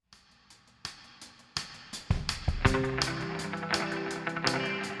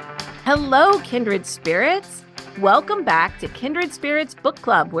Hello, kindred spirits. Welcome back to Kindred Spirits Book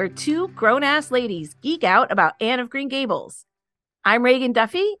Club, where two grown-ass ladies geek out about Anne of Green Gables. I'm Reagan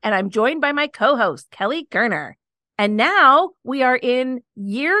Duffy, and I'm joined by my co-host, Kelly Gerner. And now we are in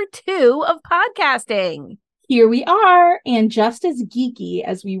year 2 of podcasting. Here we are, and just as geeky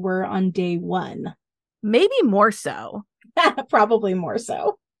as we were on day 1. Maybe more so. Probably more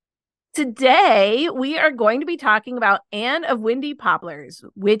so. Today, we are going to be talking about Anne of Windy Poplars,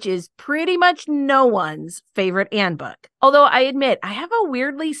 which is pretty much no one's favorite Anne book. Although I admit, I have a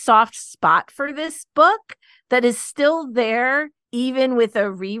weirdly soft spot for this book that is still there, even with a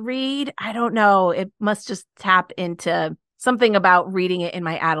reread. I don't know. It must just tap into something about reading it in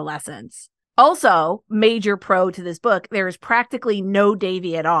my adolescence. Also, major pro to this book, there is practically no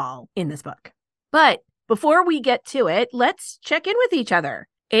Davy at all in this book. But before we get to it, let's check in with each other.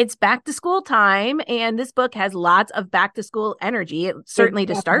 It's back to school time, and this book has lots of back to school energy, certainly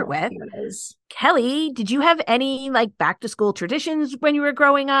to start with. Kelly, did you have any back to school traditions when you were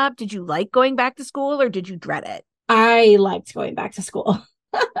growing up? Did you like going back to school or did you dread it? I liked going back to school.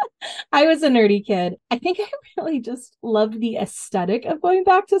 I was a nerdy kid. I think I really just loved the aesthetic of going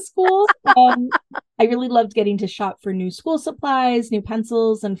back to school. I really loved getting to shop for new school supplies, new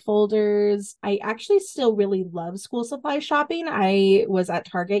pencils and folders. I actually still really love school supply shopping. I was at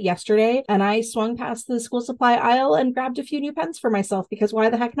Target yesterday and I swung past the school supply aisle and grabbed a few new pens for myself because why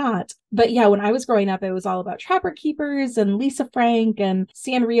the heck not? But yeah, when I was growing up, it was all about Trapper Keepers and Lisa Frank and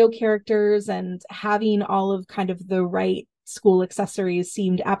Sanrio characters, and having all of kind of the right school accessories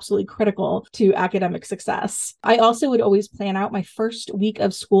seemed absolutely critical to academic success. I also would always plan out my first week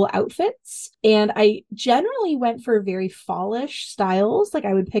of school outfits, and I generally went for very fallish styles.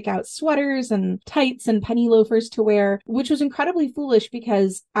 I would pick out sweaters and tights and penny loafers to wear, which was incredibly foolish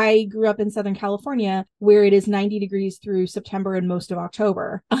because I grew up in Southern California where it is 90 degrees through September and most of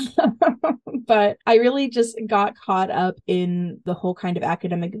October. But I really just got caught up in the whole kind of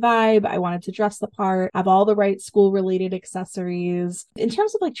academic vibe. I wanted to dress the part, have all the right school related accessories. In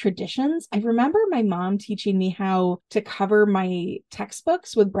terms of traditions, I remember my mom teaching me how to cover my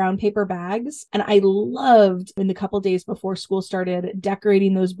textbooks with brown paper bags. And I loved, in the couple days before school started,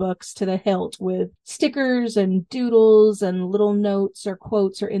 decorating those books to the hilt with stickers and doodles and little notes or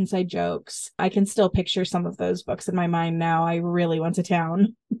quotes or inside jokes. I can still picture some of those books in my mind now. I really went to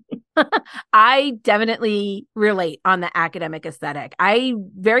town. I definitely relate on the academic aesthetic. I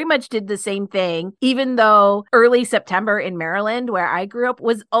very much did the same thing, even though early September in Maryland, where I grew up,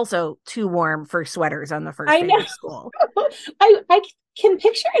 was also too warm for sweaters on the first day of school. I can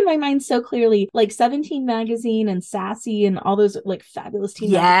picture in my mind so clearly, 17 magazine and Sassy and all those fabulous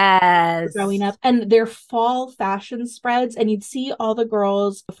teen magazines growing up, and their fall fashion spreads, and you'd see all the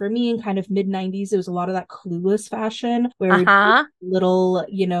girls. For me, in kind of mid 90s, it was a lot of that Clueless fashion where little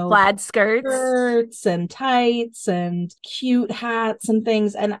plaid skirts and tights and cute hats and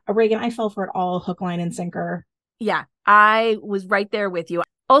things. And Reagan, I fell for it all, hook, line, and sinker. Yeah, I was right there with you.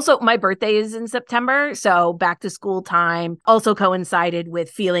 Also, my birthday is in September, so back to school time also coincided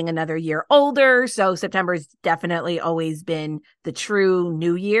with feeling another year older. So September has definitely always been the true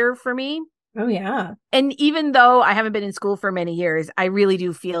new year for me. Oh, yeah. And even though I haven't been in school for many years, I really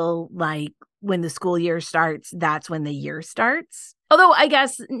do feel like when the school year starts, that's when the year starts. Although I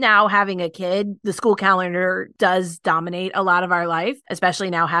guess now having a kid, the school calendar does dominate a lot of our life, especially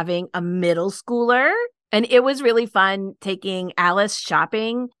now having a middle schooler. And it was really fun taking Alice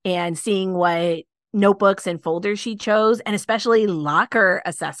shopping and seeing what notebooks and folders she chose, and especially locker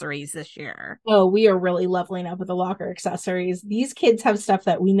accessories this year. Oh, we are really leveling up with the locker accessories. These kids have stuff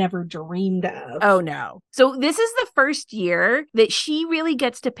that we never dreamed of. Oh, no. So this is the first year that she really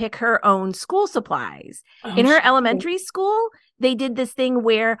gets to pick her own school supplies. In her elementary school, they did this thing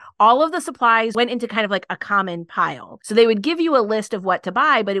where all of the supplies went into kind of a common pile. So they would give you a list of what to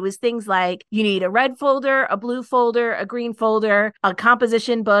buy, but it was things like you need a red folder, a blue folder, a green folder, a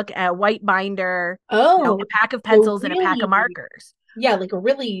composition book, a white binder, a pack of pencils, and a pack of markers. Yeah,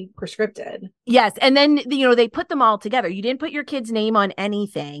 really prescripted. Yes. And then, they put them all together. You didn't put your kid's name on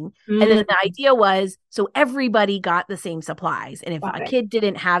anything. And then the idea was, so everybody got the same supplies. And if a kid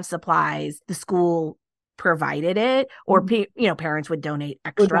didn't have supplies, the school provided it, or parents would donate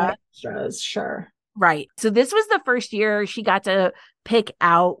extras. Sure. Right. So this was the first year she got to pick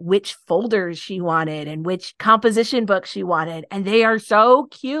out which folders she wanted and which composition books she wanted, and they are so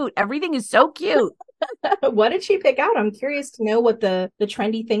cute. Everything is so cute. What did she pick out? I'm curious to know what the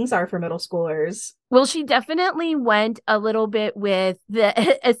trendy things are for middle schoolers. Well, she definitely went a little bit with the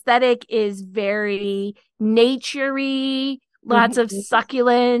aesthetic is very nature-y, Lots of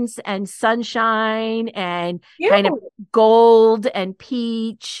succulents and sunshine and kind of Ew. gold and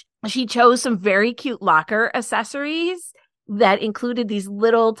peach. She chose some very cute locker accessories that included these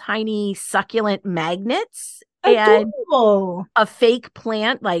little tiny succulent magnets and Adorable. a fake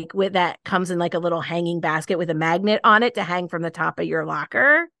plant like with that comes in like a little hanging basket with a magnet on it to hang from the top of your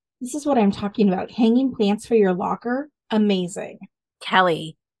locker. This is what I'm talking about. Hanging plants for your locker. Amazing.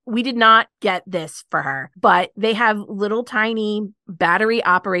 Kelly, we did not get this for her, but they have little tiny battery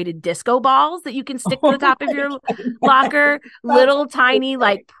operated disco balls that you can stick to the top of your locker, little tiny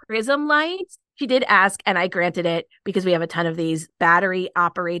like prism lights. She did ask, and I granted it because we have a ton of these battery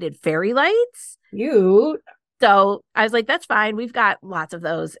operated fairy lights. Cute. So I was like, that's fine. We've got lots of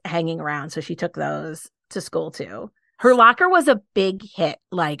those hanging around. So she took those to school too. Her locker was a big hit.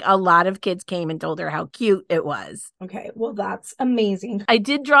 Like a lot of kids came and told her how cute it was. Okay, well, that's amazing. I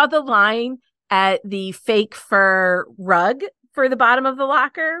did draw the line at the fake fur rug for the bottom of the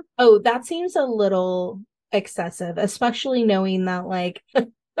locker. Oh, that seems a little excessive, especially knowing that, like,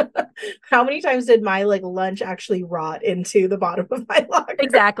 how many times did my like lunch actually rot into the bottom of my locker?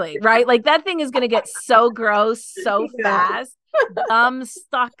 Exactly, right? Like that thing is going to get so gross so fast. Gum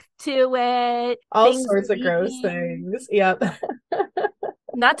stuck to it. All sorts of gross things. Yep.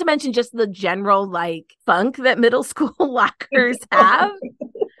 Not to mention just the general like funk that middle school lockers have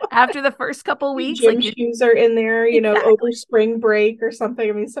after the first couple weeks. Gym like shoes are in there, you know, over spring break or something.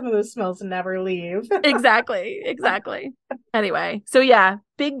 I mean, some of those smells never leave. Exactly. Anyway, so yeah,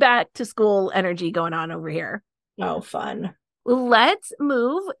 big back to school energy going on over here. Oh, fun. Let's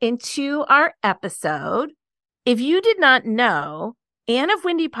move into our episode. If you did not know, Anne of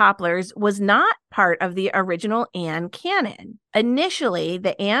Windy Poplars was not part of the original Anne canon. Initially,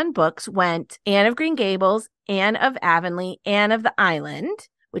 the Anne books went Anne of Green Gables, Anne of Avonlea, Anne of the Island,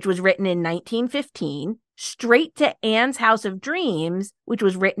 which was written in 1915, straight to Anne's House of Dreams, which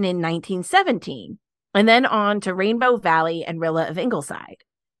was written in 1917, and then on to Rainbow Valley and Rilla of Ingleside.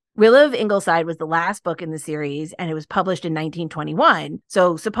 Rilla of Ingleside was the last book in the series, and it was published in 1921.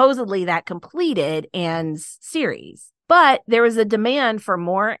 So supposedly that completed Anne's series. But there was a demand for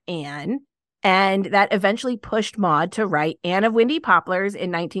more Anne, and that eventually pushed Maud to write Anne of Windy Poplars in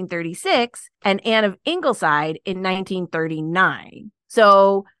 1936 and Anne of Ingleside in 1939.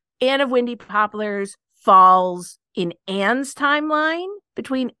 So Anne of Windy Poplars falls in Anne's timeline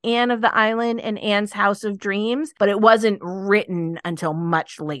between Anne of the Island and Anne's House of Dreams, but it wasn't written until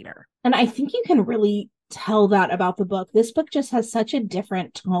much later. And I think you can really tell that about the book. This book just has such a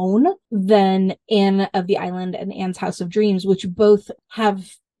different tone than Anne of the Island and Anne's House of Dreams, which both have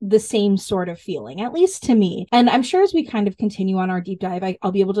the same sort of feeling, at least to me. And I'm sure as we kind of continue on our deep dive,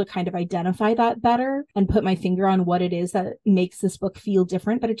 I'll be able to kind of identify that better and put my finger on what it is that makes this book feel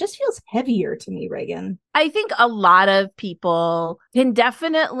different. But it just feels heavier to me, Reagan. I think a lot of people can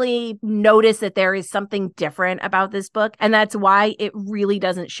definitely notice that there is something different about this book. And that's why it really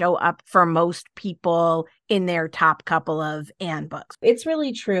doesn't show up for most people in their top couple of Anne books. It's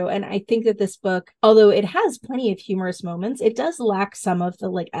really true. And I think that this book, although it has plenty of humorous moments, it does lack some of the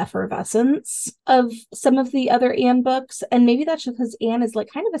like effervescence of some of the other Anne books. And maybe that's just because Anne is like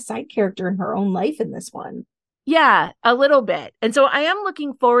kind of a side character in her own life in this one. Yeah, a little bit. And so I am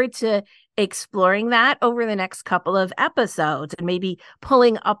looking forward to exploring that over the next couple of episodes and maybe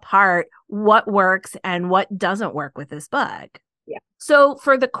pulling apart what works and what doesn't work with this book. Yeah. So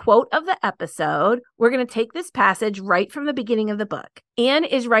for the quote of the episode, we're going to take this passage right from the beginning of the book. Anne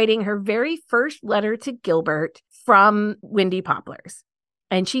is writing her very first letter to Gilbert from Windy Poplars.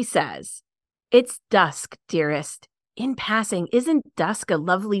 And she says, "It's dusk, dearest. In passing, isn't dusk a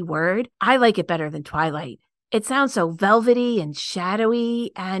lovely word? I like it better than twilight. It sounds so velvety and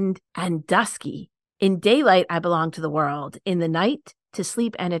shadowy and dusky. In daylight, I belong to the world. In the night, to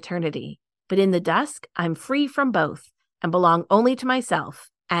sleep and eternity. But in the dusk, I'm free from both and belong only to myself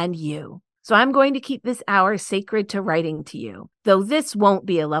and you. So I'm going to keep this hour sacred to writing to you, though this won't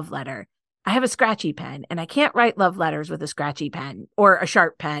be a love letter. I have a scratchy pen, and I can't write love letters with a scratchy pen or a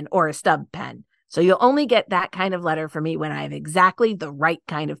sharp pen or a stub pen. So you'll only get that kind of letter from me when I have exactly the right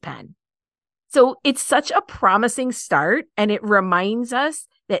kind of pen." So it's such a promising start, and it reminds us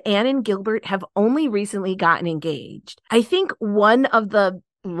that Anne and Gilbert have only recently gotten engaged. I think one of the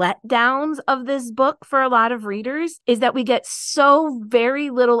letdowns of this book for a lot of readers is that we get so very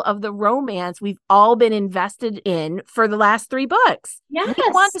little of the romance we've all been invested in for the last 3 books. Yes. We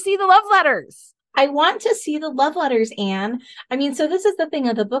want to see the love letters. I want to see the love letters, Anne. I mean, so this is the thing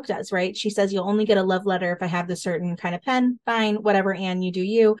that the book does, right? She says you'll only get a love letter if I have this certain kind of pen. Fine, whatever, Anne, you do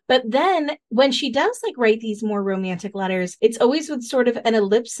you. But then when she does like write these more romantic letters, it's always with sort of an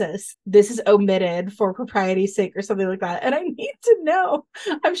ellipsis. This is omitted for propriety's sake or something like that. And I need to know.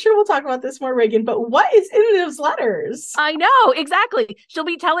 I'm sure we'll talk about this more, Reagan, but what is in those letters? I know, exactly. She'll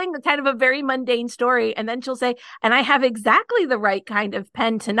be telling kind of a very mundane story, and then she'll say, and I have exactly the right kind of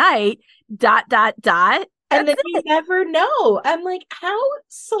pen tonight, ... And then you never know. I'm like, how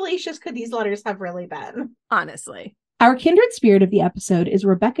salacious could these letters have really been? Honestly. Our kindred spirit of the episode is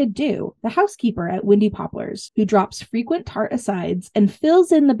Rebecca Dew, the housekeeper at Windy Poplars, who drops frequent tart asides and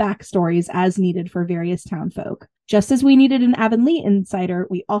fills in the backstories as needed for various townfolk. Just as we needed an Avonlea insider,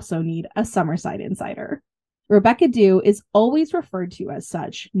 we also need a Summerside insider. Rebecca Dew is always referred to as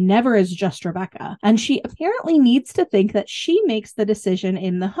such, never as just Rebecca, and she apparently needs to think that she makes the decision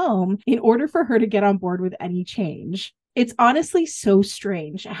in the home in order for her to get on board with any change. It's honestly so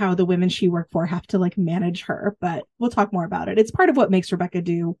strange how the women she worked for have to like manage her, but we'll talk more about it. It's part of what makes Rebecca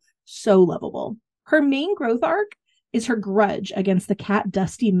Dew so lovable. Her main growth arc is her grudge against the cat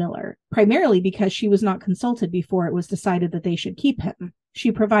Dusty Miller, primarily because she was not consulted before it was decided that they should keep him.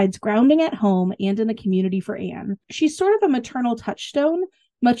 She provides grounding at home and in the community for Anne. She's sort of a maternal touchstone,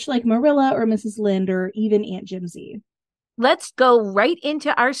 much like Marilla or Mrs. Lynde or even Aunt Jimsy. Let's go right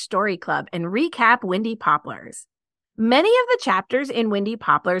into our story club and recap Windy Poplars. Many of the chapters in Windy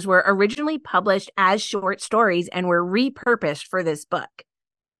Poplars were originally published as short stories and were repurposed for this book.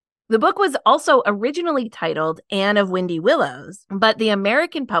 The book was also originally titled Anne of Windy Willows, but the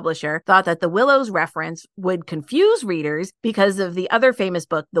American publisher thought that the Willows reference would confuse readers because of the other famous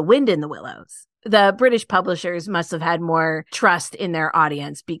book, The Wind in the Willows. The British publishers must have had more trust in their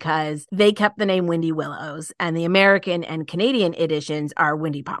audience because they kept the name Windy Willows, and the American and Canadian editions are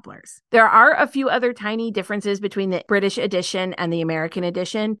Windy Poplars. There are a few other tiny differences between the British edition and the American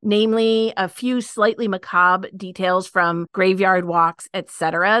edition, namely a few slightly macabre details from graveyard walks,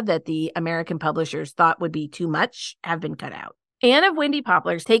 etc., that the American publishers thought would be too much have been cut out. Anne of Windy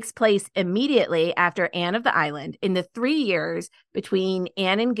Poplars takes place immediately after Anne of the Island in the 3 years between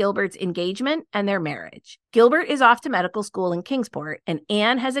Anne and Gilbert's engagement and their marriage. Gilbert is off to medical school in Kingsport, and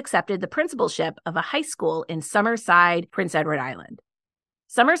Anne has accepted the principalship of a high school in Summerside, Prince Edward Island.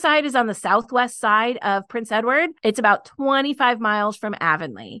 Summerside is on the southwest side of Prince Edward. It's about 25 miles from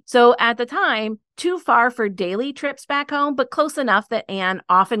Avonlea. So at the time, too far for daily trips back home, but close enough that Anne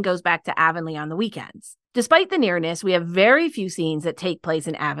often goes back to Avonlea on the weekends. Despite the nearness, we have very few scenes that take place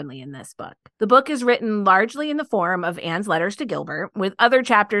in Avonlea in this book. The book is written largely in the form of Anne's letters to Gilbert, with other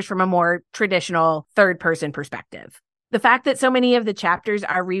chapters from a more traditional third-person perspective. The fact that so many of the chapters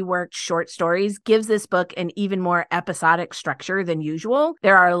are reworked short stories gives this book an even more episodic structure than usual.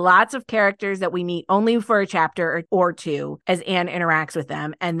 There are lots of characters that we meet only for a chapter or two as Anne interacts with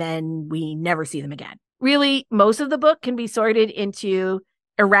them, and then we never see them again. Really, most of the book can be sorted into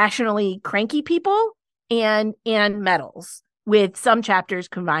irrationally cranky people and Anne meddles, with some chapters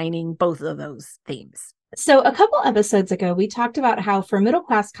combining both of those themes. So a couple episodes ago, we talked about how for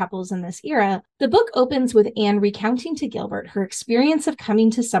middle-class couples in this era, the book opens with Anne recounting to Gilbert her experience of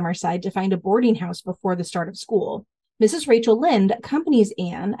coming to Summerside to find a boarding house before the start of school. Mrs. Rachel Lynde accompanies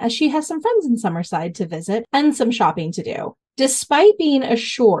Anne as she has some friends in Summerside to visit and some shopping to do. Despite being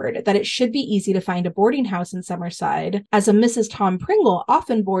assured that it should be easy to find a boarding house in Summerside, as a Mrs. Tom Pringle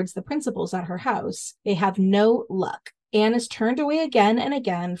often boards the principals at her house, they have no luck. Anne is turned away again and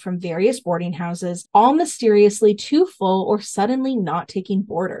again from various boarding houses, all mysteriously too full or suddenly not taking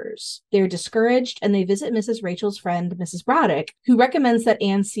boarders. They're discouraged and they visit Mrs. Rachel's friend, Mrs. Braddock, who recommends that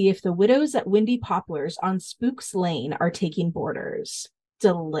Anne see if the widows at Windy Poplars on Spooks Lane are taking boarders.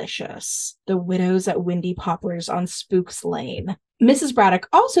 Delicious. The widows at Windy Poplars on Spooks Lane. Mrs. Braddock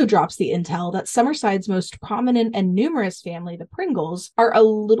also drops the intel that Summerside's most prominent and numerous family, the Pringles, are a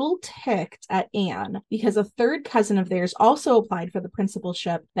little ticked at Anne because a third cousin of theirs also applied for the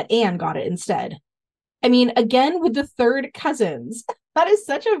principalship, but Anne got it instead. I mean, again, with the third cousins. That is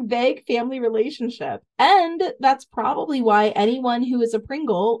such a vague family relationship. And that's probably why anyone who is a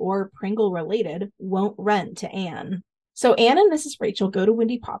Pringle or Pringle related won't rent to Anne. So Anne and Mrs. Rachel go to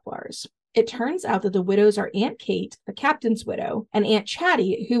Windy Poplars. It turns out that the widows are Aunt Kate, the captain's widow, and Aunt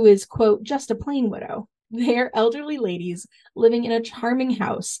Chatty, who is, quote, just a plain widow. They're elderly ladies living in a charming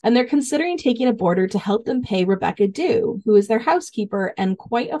house, and they're considering taking a boarder to help them pay Rebecca Dew, who is their housekeeper and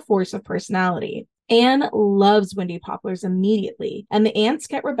quite a force of personality. Anne loves Wendy Poplars immediately, and the aunts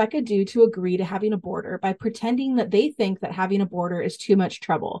get Rebecca Dew to agree to having a boarder by pretending that they think that having a boarder is too much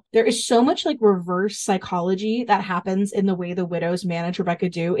trouble. There is so much like reverse psychology that happens in the way the widows manage Rebecca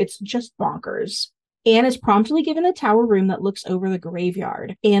Dew. It's just bonkers. Anne is promptly given a tower room that looks over the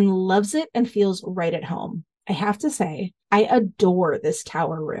graveyard. Anne loves it and feels right at home. I have to say, I adore this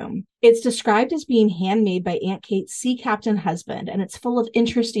tower room. It's described as being handmade by Aunt Kate's sea captain husband, and it's full of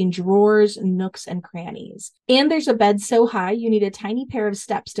interesting drawers, nooks, and crannies. And there's a bed so high you need a tiny pair of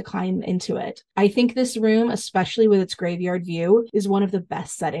steps to climb into it. I think this room, especially with its graveyard view, is one of the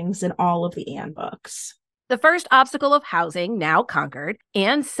best settings in all of the Anne books. The first obstacle of housing now conquered,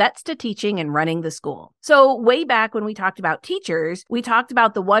 Anne sets to teaching and running the school. So way back when we talked about teachers, we talked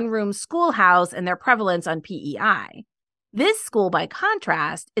about the one-room schoolhouse and their prevalence on PEI. This school, by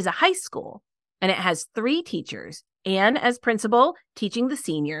contrast, is a high school, and it has 3 teachers, Anne as principal, teaching the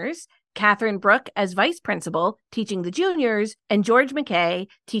seniors, Catherine Brooke as vice principal, teaching the juniors, and George McKay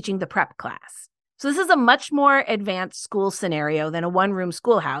teaching the prep class. So this is a much more advanced school scenario than a one-room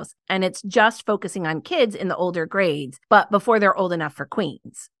schoolhouse, and it's just focusing on kids in the older grades, but before they're old enough for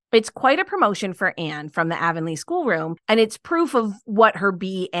queens. It's quite a promotion for Anne from the Avonlea schoolroom, and it's proof of what her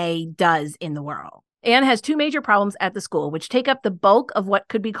BA does in the world. Anne has 2 major problems at the school, which take up the bulk of what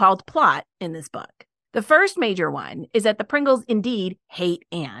could be called plot in this book. The first major one is that the Pringles indeed hate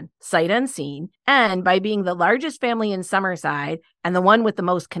Anne, sight unseen, and by being the largest family in Summerside and the one with the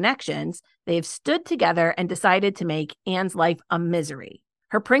most connections, they've stood together and decided to make Anne's life a misery.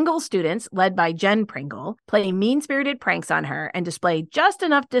 Her Pringle students, led by Jen Pringle, play mean-spirited pranks on her and display just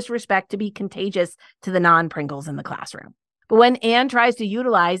enough disrespect to be contagious to the non-Pringles in the classroom. But when Anne tries to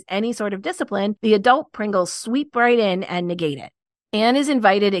utilize any sort of discipline, the adult Pringles sweep right in and negate it. Anne is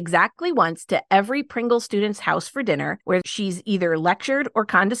invited exactly once to every Pringle student's house for dinner, where she's either lectured or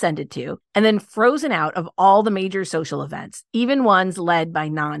condescended to, and then frozen out of all the major social events, even ones led by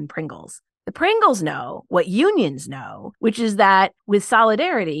non-Pringles. The Pringles know what unions know, which is that with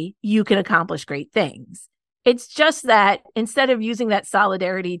solidarity, you can accomplish great things. It's just that instead of using that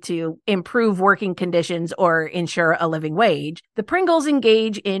solidarity to improve working conditions or ensure a living wage, the Pringles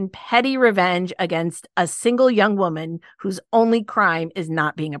engage in petty revenge against a single young woman whose only crime is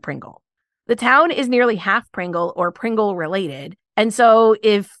not being a Pringle. The town is nearly half Pringle or Pringle related, and so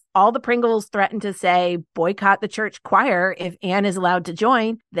if all the Pringles threaten to say, boycott the church choir if Anne is allowed to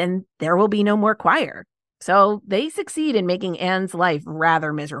join, then there will be no more choir. So they succeed in making Anne's life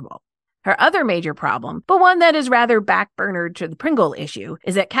rather miserable. Her other major problem, but one that is rather backburnered to the Pringle issue,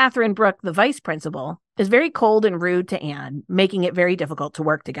 is that Catherine Brooke, the vice principal, is very cold and rude to Anne, making it very difficult to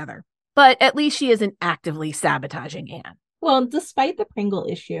work together. But at least she isn't actively sabotaging Anne. Well, despite the Pringle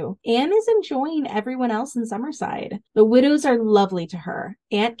issue, Anne is enjoying everyone else in Summerside. The widows are lovely to her.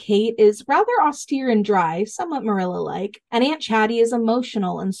 Aunt Kate is rather austere and dry, somewhat Marilla-like, and Aunt Chatty is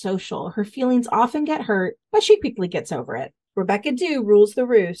emotional and social. Her feelings often get hurt, but she quickly gets over it. Rebecca Dew rules the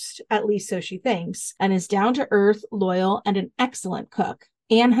roost, at least so she thinks, and is down-to-earth, loyal, and an excellent cook.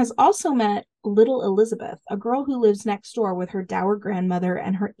 Anne has also met little Elizabeth, a girl who lives next door with her dour grandmother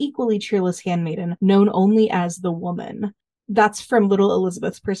and her equally cheerless handmaiden, known only as the woman. That's from little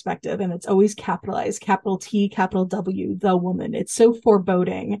Elizabeth's perspective, and it's always capitalized, capital T, capital W, the woman. It's so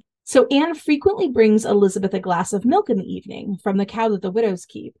foreboding. So Anne frequently brings Elizabeth a glass of milk in the evening from the cow that the widows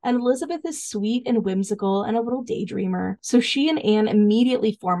keep, and Elizabeth is sweet and whimsical and a little daydreamer, so she and Anne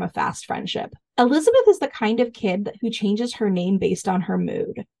immediately form a fast friendship. Elizabeth is the kind of kid who changes her name based on her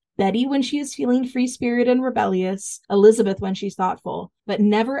mood. Betty when she is feeling free-spirited and rebellious, Elizabeth when she's thoughtful, but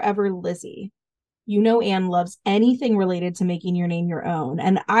never ever Lizzie. You know Anne loves anything related to making your name your own,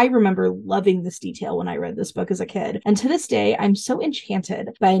 and I remember loving this detail when I read this book as a kid, and to this day, I'm so enchanted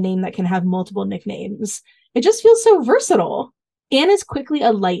by a name that can have multiple nicknames. It just feels so versatile. Anne is quickly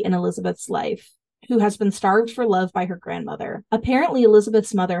a light in Elizabeth's life, who has been starved for love by her grandmother. Apparently,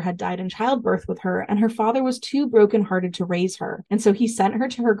 Elizabeth's mother had died in childbirth with her, and her father was too brokenhearted to raise her, and so he sent her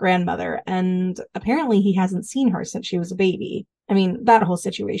to her grandmother, and apparently he hasn't seen her since she was a baby. I mean, that whole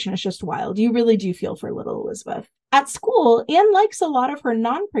situation is just wild. You really do feel for little Elizabeth. At school, Anne likes a lot of her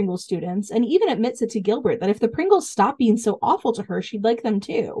non-Pringle students and even admits it to Gilbert that if the Pringles stopped being so awful to her, she'd like them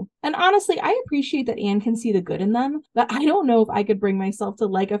too. And honestly, I appreciate that Anne can see the good in them, but I don't know if I could bring myself to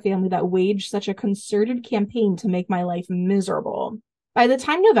like a family that waged such a concerted campaign to make my life miserable. By the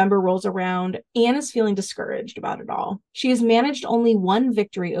time November rolls around, Anne is feeling discouraged about it all. She has managed only one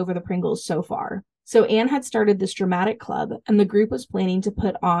victory over the Pringles so far. So Anne had started this dramatic club, and the group was planning to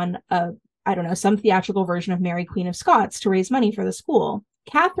put on some theatrical version of Mary Queen of Scots to raise money for the school.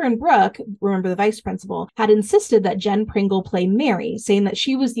 Catherine Brooke, remember the vice principal, had insisted that Jen Pringle play Mary, saying that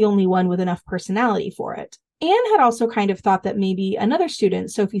she was the only one with enough personality for it. Anne had also kind of thought that maybe another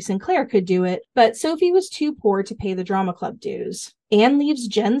student, Sophie Sinclair, could do it, but Sophie was too poor to pay the drama club dues. Anne leaves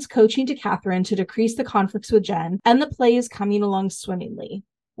Jen's coaching to Catherine to decrease the conflicts with Jen, and the play is coming along swimmingly.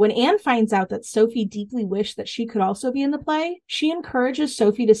 When Anne finds out that Sophie deeply wished that she could also be in the play, she encourages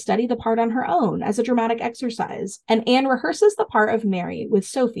Sophie to study the part on her own as a dramatic exercise, and Anne rehearses the part of Mary with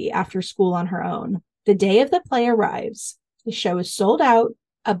Sophie after school on her own. The day of the play arrives. The show is sold out,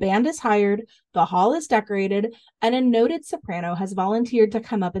 a band is hired, the hall is decorated, and a noted soprano has volunteered to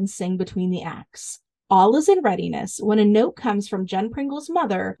come up and sing between the acts. All is in readiness when a note comes from Jen Pringle's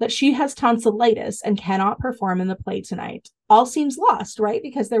mother that she has tonsillitis and cannot perform in the play tonight. All seems lost, right?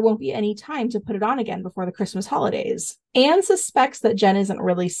 Because there won't be any time to put it on again before the Christmas holidays. Anne suspects that Jen isn't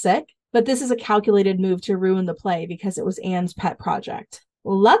really sick, but this is a calculated move to ruin the play because it was Anne's pet project.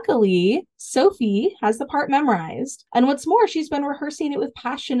 Luckily, Sophie has the part memorized, and what's more, she's been rehearsing it with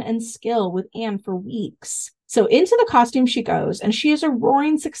passion and skill with Anne for weeks. So into the costume she goes, and she is a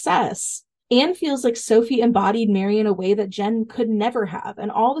roaring success. Anne feels like Sophie embodied Mary in a way that Jen could never have, and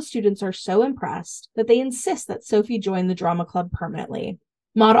all the students are so impressed that they insist that Sophie join the drama club permanently.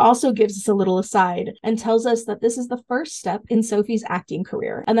 Maud also gives us a little aside and tells us that this is the first step in Sophie's acting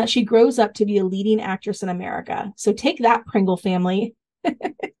career, and that she grows up to be a leading actress in America. So take that, Pringle family.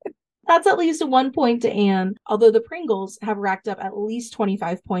 That's at least 1 point to Anne, although the Pringles have racked up at least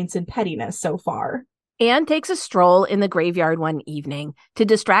 25 points in pettiness so far. Anne takes a stroll in the graveyard one evening to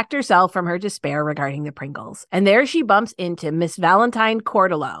distract herself from her despair regarding the Pringles. And there she bumps into Miss Valentine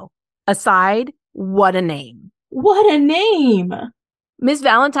Cordello. Aside, what a name. What a name! Miss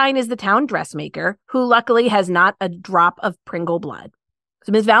Valentine is the town dressmaker, who luckily has not a drop of Pringle blood.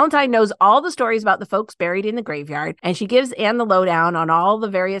 So Miss Valentine knows all the stories about the folks buried in the graveyard, and she gives Anne the lowdown on all the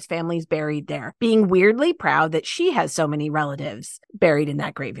various families buried there, being weirdly proud that she has so many relatives buried in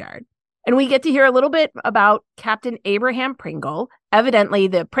that graveyard. And we get to hear a little bit about Captain Abraham Pringle, evidently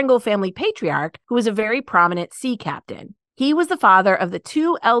the Pringle family patriarch, who was a very prominent sea captain. He was the father of the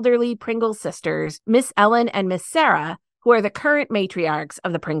two elderly Pringle sisters, Miss Ellen and Miss Sarah, who are the current matriarchs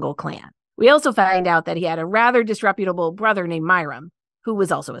of the Pringle clan. We also find out that he had a rather disreputable brother named Myram, who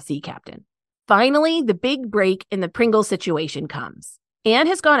was also a sea captain. Finally, the big break in the Pringle situation comes. Anne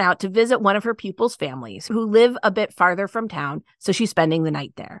has gone out to visit one of her pupils' families who live a bit farther from town, so she's spending the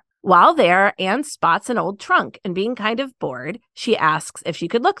night there. While there, Anne spots an old trunk, and being kind of bored, she asks if she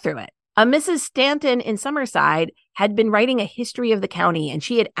could look through it. A Mrs. Stanton in Summerside had been writing a history of the county, and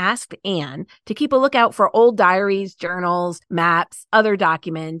she had asked Anne to keep a lookout for old diaries, journals, maps, other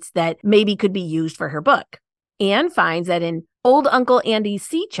documents that maybe could be used for her book. Anne finds that in old Uncle Andy's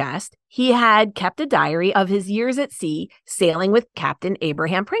sea chest, he had kept a diary of his years at sea sailing with Captain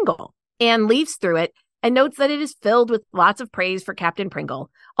Abraham Pringle. Anne leafs through it and notes that it is filled with lots of praise for Captain Pringle,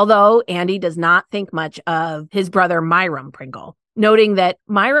 although Andy does not think much of his brother Myram Pringle, noting that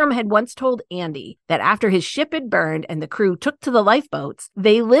Myram had once told Andy that after his ship had burned and the crew took to the lifeboats,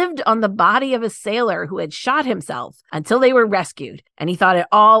 they lived on the body of a sailor who had shot himself until they were rescued, and he thought it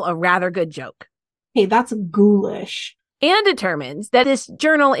all a rather good joke. Hey, that's ghoulish. Anne determines that this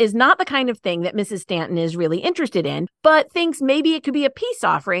journal is not the kind of thing that Mrs. Stanton is really interested in, but thinks maybe it could be a peace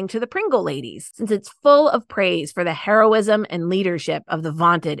offering to the Pringle ladies, since it's full of praise for the heroism and leadership of the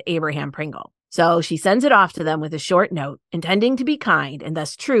vaunted Abraham Pringle. So she sends it off to them with a short note, intending to be kind and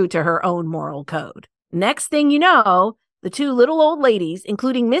thus true to her own moral code. Next thing you know, the two little old ladies,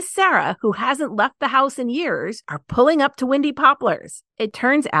 including Miss Sarah, who hasn't left the house in years, are pulling up to Windy Poplars. It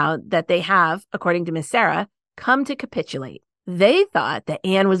turns out that they have, according to Miss Sarah, come to capitulate. They thought that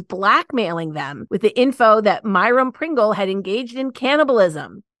Anne was blackmailing them with the info that Myram Pringle had engaged in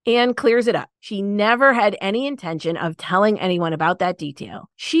cannibalism. Anne clears it up. She never had any intention of telling anyone about that detail.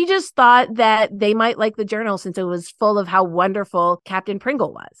 She just thought that they might like the journal since it was full of how wonderful Captain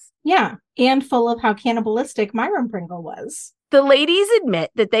Pringle was. Yeah, and full of how cannibalistic Myram Pringle was. The ladies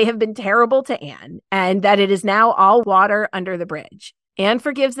admit that they have been terrible to Anne and that it is now all water under the bridge. Anne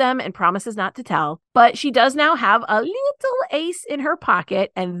forgives them and promises not to tell, but she does now have a little ace in her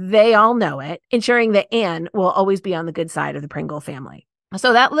pocket, and they all know it, ensuring that Anne will always be on the good side of the Pringle family.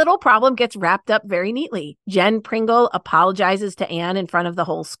 So that little problem gets wrapped up very neatly. Jen Pringle apologizes to Anne in front of the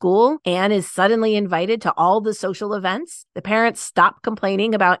whole school. Anne is suddenly invited to all the social events. The parents stop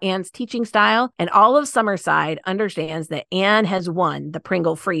complaining about Anne's teaching style, and all of Summerside understands that Anne has won the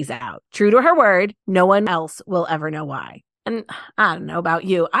Pringle freeze-out. True to her word, no one else will ever know why. And I don't know about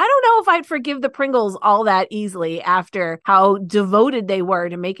you. I don't know if I'd forgive the Pringles all that easily after how devoted they were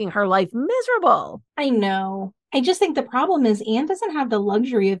to making her life miserable. I know. I just think the problem is Anne doesn't have the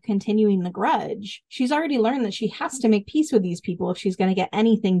luxury of continuing the grudge. She's already learned that she has to make peace with these people if she's going to get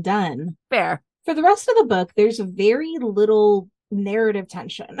anything done. Fair. For the rest of the book, there's very little narrative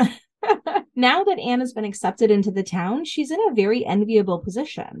tension. Now that Anne has been accepted into the town, she's in a very enviable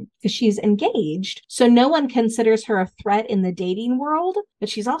position because she's engaged. So no one considers her a threat in the dating world, but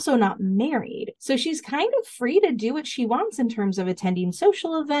she's also not married. So she's kind of free to do what she wants in terms of attending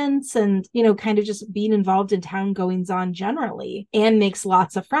social events and, kind of just being involved in town goings on generally. Anne makes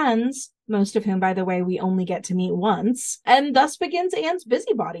lots of friends, most of whom, by the way, we only get to meet once, and thus begins Anne's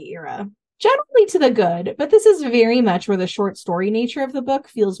busybody era. Generally to the good, but this is very much where the short story nature of the book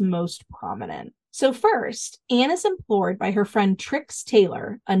feels most prominent. So first, Anne is implored by her friend Trix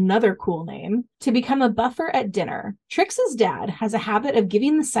Taylor, another cool name, to become a buffer at dinner. Trix's dad has a habit of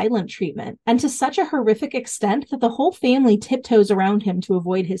giving the silent treatment, and to such a horrific extent that the whole family tiptoes around him to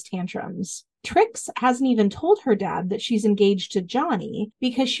avoid his tantrums. Trix hasn't even told her dad that she's engaged to Johnny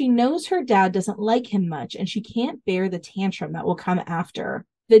because she knows her dad doesn't like him much and she can't bear the tantrum that will come after.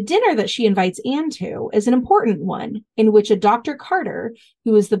 The dinner that she invites Anne to is an important one, in which a Dr. Carter,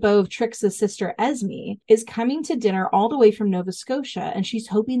 who is the beau of Trix's sister Esme, is coming to dinner all the way from Nova Scotia, and she's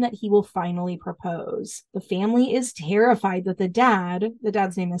hoping that he will finally propose. The family is terrified that the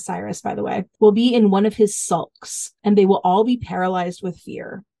dad's name is Cyrus, by the way, will be in one of his sulks, and they will all be paralyzed with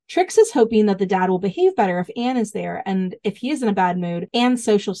fear. Trix is hoping that the dad will behave better if Anne is there, and if he is in a bad mood, Anne's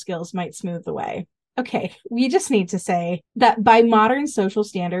social skills might smooth the way. Okay, we just need to say that by modern social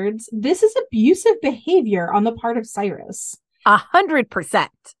standards, this is abusive behavior on the part of Cyrus. 100%.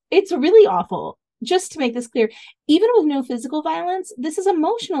 It's really awful. Just to make this clear, even with no physical violence, this is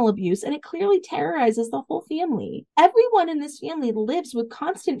emotional abuse, and it clearly terrorizes the whole family. Everyone in this family lives with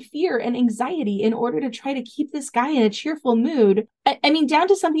constant fear and anxiety in order to try to keep this guy in a cheerful mood. I mean, down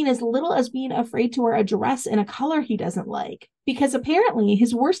to something as little as being afraid to wear a dress in a color he doesn't like. Because apparently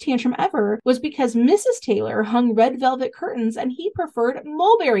his worst tantrum ever was because Mrs. Taylor hung red velvet curtains and he preferred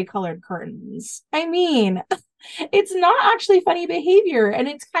mulberry-colored curtains. I mean, it's not actually funny behavior, and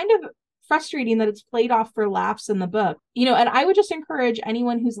it's kind of frustrating that it's played off for laughs in the book. And I would just encourage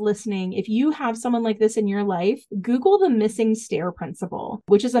anyone who's listening, if you have someone like this in your life, Google the missing stair principle,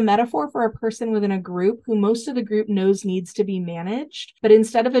 which is a metaphor for a person within a group who most of the group knows needs to be managed. But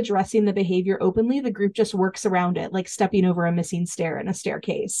instead of addressing the behavior openly, the group just works around it, like stepping over a missing stair in a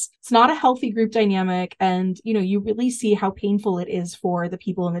staircase. It's not a healthy group dynamic. And, you really see how painful it is for the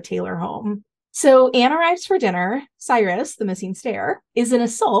people in the Taylor home. So Anne arrives for dinner. Cyrus, the missing stair, is in a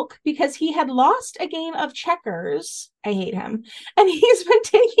sulk because he had lost a game of checkers. I hate him. And he's been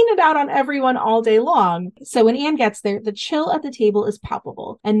taking it out on everyone all day long. So when Anne gets there, the chill at the table is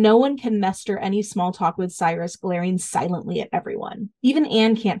palpable, and no one can muster any small talk with Cyrus glaring silently at everyone. Even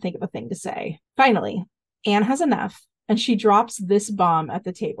Anne can't think of a thing to say. Finally, Anne has enough, and she drops this bomb at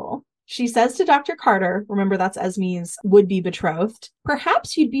the table. She says to Dr. Carter, remember that's Esme's would-be betrothed,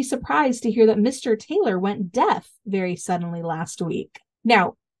 perhaps you'd be surprised to hear that Mr. Taylor went deaf very suddenly last week.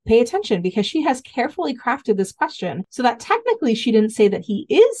 Now, pay attention, because she has carefully crafted this question so that technically she didn't say that he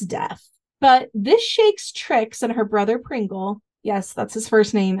is deaf. But this shakes Trix and her brother Pringle. Yes, that's his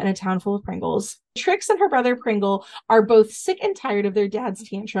first name in a town full of Pringles. Trix and her brother Pringle are both sick and tired of their dad's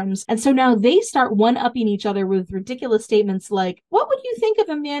tantrums, and so now they start one-upping each other with ridiculous statements like, what would you think of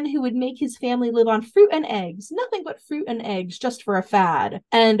a man who would make his family live on fruit and eggs? Nothing but fruit and eggs, just for a fad.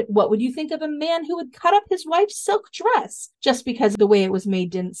 And what would you think of a man who would cut up his wife's silk dress just because the way it was made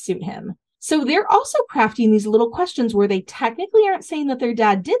didn't suit him? So they're also crafting these little questions where they technically aren't saying that their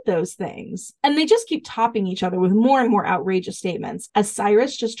dad did those things. And they just keep topping each other with more and more outrageous statements as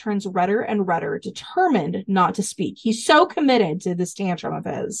Cyrus just turns redder and redder, determined not to speak. He's so committed to this tantrum of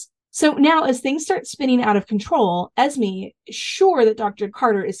his. So now as things start spinning out of control, Esme, sure that Dr.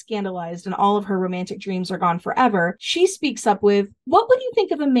 Carter is scandalized and all of her romantic dreams are gone forever, she speaks up with, what would you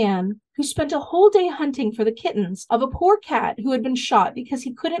think of a man who spent a whole day hunting for the kittens of a poor cat who had been shot because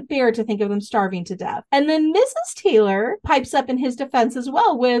he couldn't bear to think of them starving to death? And then Mrs. Taylor pipes up in his defense as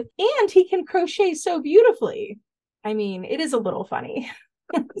well with, and he can crochet so beautifully. I mean, it is a little funny.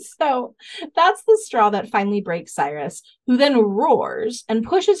 So that's the straw that finally breaks Cyrus, who then roars and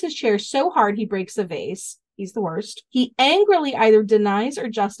pushes his chair so hard he breaks a vase. He's the worst. He angrily either denies or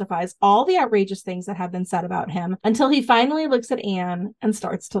justifies all the outrageous things that have been said about him until he finally looks at Anne and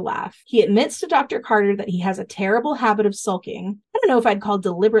starts to laugh. He admits to Dr. Carter that he has a terrible habit of sulking. I don't know if I'd call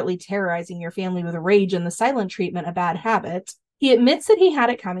deliberately terrorizing your family with rage and the silent treatment a bad habit. He admits that he had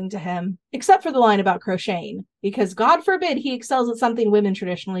it coming to him, except for the line about crocheting, because God forbid he excels at something women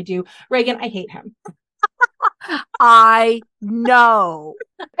traditionally do. Reagan, I hate him. I know.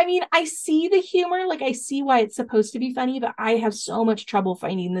 I mean, I see the humor, like I see why it's supposed to be funny, but I have so much trouble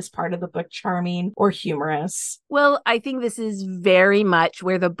finding this part of the book charming or humorous. Well, I think this is very much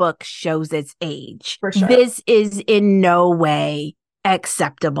where the book shows its age. For sure. This is in no way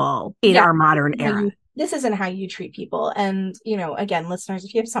acceptable in our modern era. This isn't how you treat people. And, again, listeners,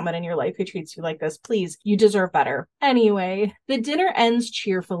 if you have someone in your life who treats you like this, please, you deserve better. Anyway, the dinner ends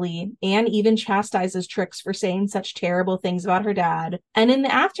cheerfully. Anne even chastises Trix for saying such terrible things about her dad. And in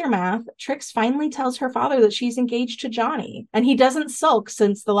the aftermath, Trix finally tells her father that she's engaged to Johnny. And he doesn't sulk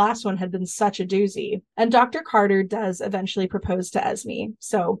since the last one had been such a doozy. And Dr. Carter does eventually propose to Esme.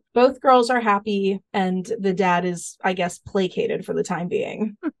 So both girls are happy, and the dad is, I guess, placated for the time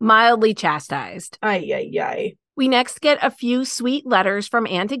being. Mildly chastised. Ay. We next get a few sweet letters from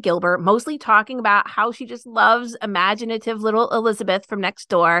Anne to Gilbert, mostly talking about how she just loves imaginative little Elizabeth from next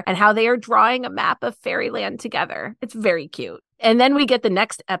door and how they are drawing a map of fairyland together. It's very cute. And then we get the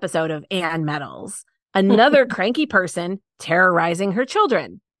next episode of Anne Meddles, another cranky person terrorizing her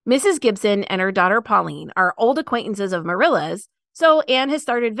children. Mrs. Gibson and her daughter Pauline are old acquaintances of Marilla's, so Anne has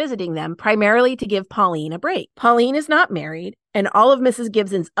started visiting them primarily to give Pauline a break. Pauline is not married, and all of Mrs.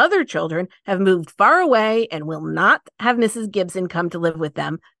 Gibson's other children have moved far away and will not have Mrs. Gibson come to live with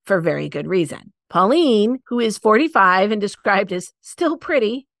them for very good reason. Pauline, who is 45 and described as still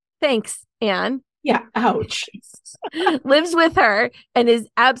pretty, thanks, Anne, yeah, ouch, lives with her and is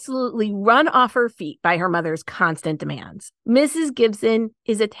absolutely run off her feet by her mother's constant demands. Mrs. Gibson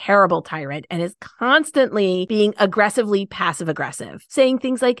is a terrible tyrant and is constantly being aggressively passive-aggressive, saying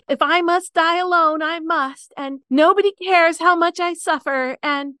things like, if I must die alone, I must, and nobody cares how much I suffer,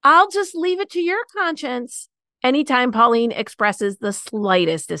 and I'll just leave it to your conscience. Anytime Pauline expresses the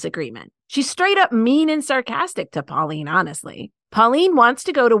slightest disagreement. She's straight up mean and sarcastic to Pauline, honestly. Pauline wants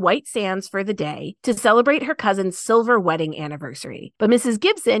to go to White Sands for the day to celebrate her cousin's silver wedding anniversary, but Mrs.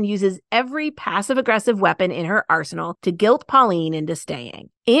 Gibson uses every passive-aggressive weapon in her arsenal to guilt Pauline into staying.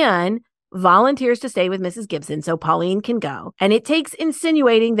 Anne volunteers to stay with Mrs. Gibson so Pauline can go, and it takes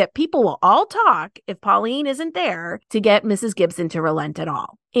insinuating that people will all talk if Pauline isn't there to get Mrs. Gibson to relent at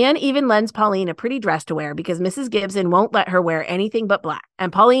all. Anne even lends Pauline a pretty dress to wear because Mrs. Gibson won't let her wear anything but black,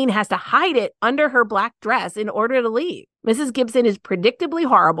 and Pauline has to hide it under her black dress in order to leave. Mrs. Gibson is predictably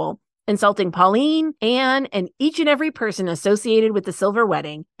horrible, insulting Pauline, Anne, and each and every person associated with the silver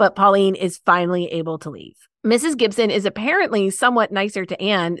wedding, but Pauline is finally able to leave. Mrs. Gibson is apparently somewhat nicer to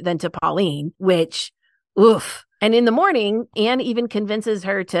Anne than to Pauline, which, oof. And in the morning, Anne even convinces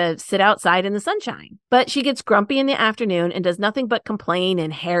her to sit outside in the sunshine. But she gets grumpy in the afternoon and does nothing but complain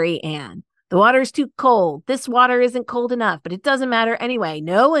and harry Anne. The water's too cold. This water isn't cold enough, but it doesn't matter anyway.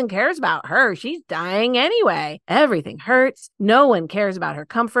 No one cares about her. She's dying anyway. Everything hurts. No one cares about her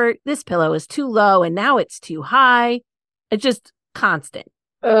comfort. This pillow is too low and now it's too high. It's just constant.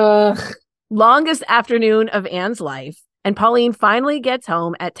 Ugh. Longest afternoon of Anne's life. And Pauline finally gets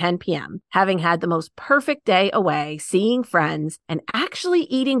home at 10 p.m., having had the most perfect day away, seeing friends, and actually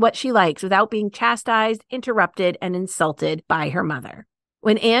eating what she likes without being chastised, interrupted, and insulted by her mother.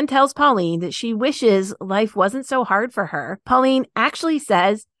 When Anne tells Pauline that she wishes life wasn't so hard for her, Pauline actually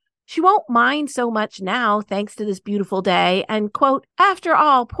says she won't mind so much now thanks to this beautiful day, and, quote, after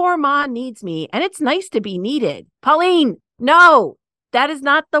all, poor Ma needs me, and it's nice to be needed. Pauline, no, that is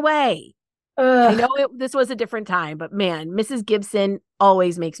not the way. I know this was a different time, but man, Mrs. Gibson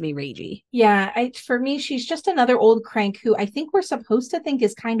always makes me ragey. Yeah, for me, she's just another old crank who I think we're supposed to think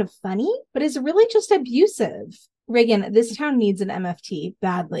is kind of funny, but is really just abusive. Reagan, this town needs an MFT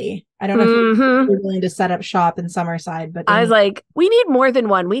badly. I don't know if you're willing to set up shop in Summerside, but I was like, we need more than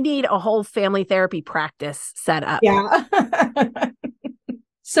one. We need a whole family therapy practice set up. Yeah.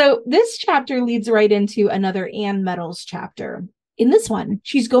 So this chapter leads right into another Anne Meddles chapter. In this one,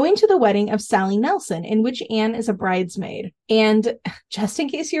 she's going to the wedding of Sally Nelson, in which Anne is a bridesmaid. And just in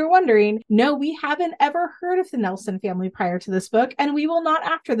case you're wondering, no, we haven't ever heard of the Nelson family prior to this book, and we will not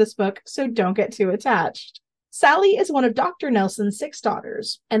after this book, so don't get too attached. Sally is one of Dr. Nelson's 6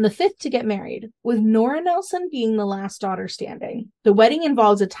 daughters, and the 5th to get married, with Nora Nelson being the last daughter standing. The wedding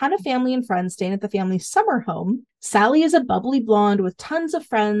involves a ton of family and friends staying at the family's summer home. Sally is a bubbly blonde with tons of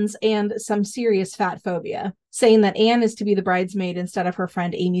friends and some serious fat phobia, saying that Anne is to be the bridesmaid instead of her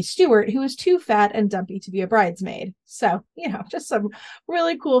friend Amy Stewart, who is too fat and dumpy to be a bridesmaid. So, just some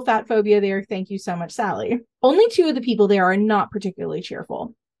really cool fat phobia there. Thank you so much, Sally. Only 2 of the people there are not particularly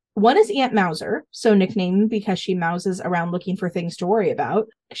cheerful. One is Aunt Mouser, so nicknamed because she mouses around looking for things to worry about.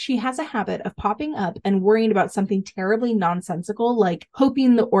 She has a habit of popping up and worrying about something terribly nonsensical, like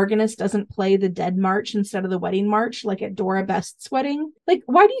hoping the organist doesn't play the Dead March instead of the Wedding March, like at Dora Best's wedding. Like,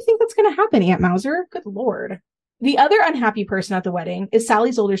 why do you think that's going to happen, Aunt Mouser? Good Lord. The other unhappy person at the wedding is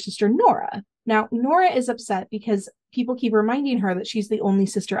Sally's older sister, Nora. Now, Nora is upset because people keep reminding her that she's the only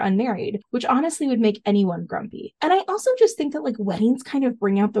sister unmarried, which honestly would make anyone grumpy. And I also just think that like weddings kind of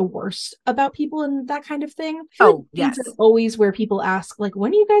bring out the worst about people and that kind of thing. Oh, yes. It's always where people ask, like,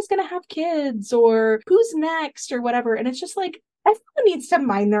 when are you guys going to have kids? Or who's next? Or whatever. And it's just like, everyone needs to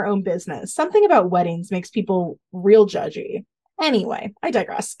mind their own business. Something about weddings makes people real judgy. Anyway, I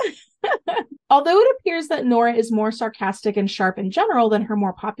digress. Although it appears that Nora is more sarcastic and sharp in general than her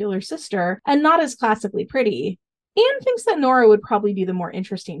more popular sister, and not as classically pretty, Anne thinks that Nora would probably be the more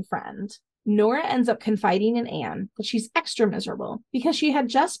interesting friend. Nora ends up confiding in Anne that she's extra miserable because she had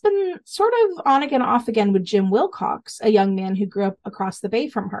just been sort of on again, off again with Jim Wilcox, a young man who grew up across the bay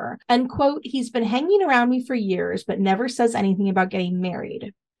from her. And, quote, he's been hanging around me for years, but never says anything about getting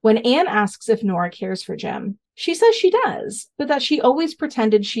married. When Anne asks if Nora cares for Jim, she says she does, but that she always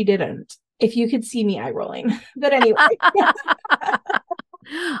pretended she didn't. If you could see me eye rolling. But anyway.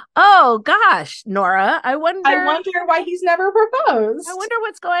 Oh, gosh, Nora. I wonder why he's never proposed. I wonder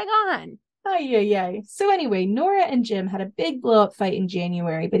what's going on. Ay. So anyway, Nora and Jim had a big blow-up fight in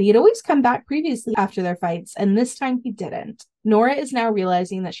January, but he had always come back previously after their fights, and this time he didn't. Nora is now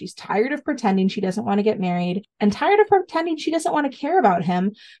realizing that she's tired of pretending she doesn't want to get married and tired of pretending she doesn't want to care about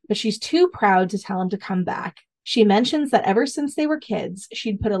him, but she's too proud to tell him to come back. She mentions that ever since they were kids,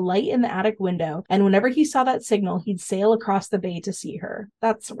 she'd put a light in the attic window, and whenever he saw that signal, he'd sail across the bay to see her.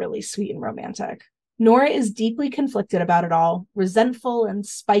 That's really sweet and romantic. Nora is deeply conflicted about it all, resentful and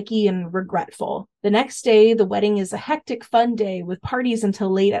spiky and regretful. The next day, the wedding is a hectic, fun day with parties until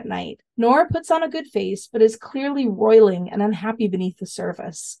late at night. Nora puts on a good face, but is clearly roiling and unhappy beneath the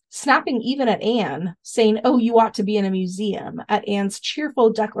surface, snapping even at Anne, saying, "Oh, you ought to be in a museum," at Anne's cheerful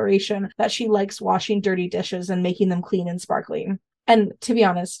declaration that she likes washing dirty dishes and making them clean and sparkling. And to be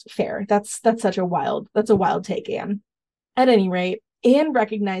honest, fair. That's a wild take, Anne. At any rate, Anne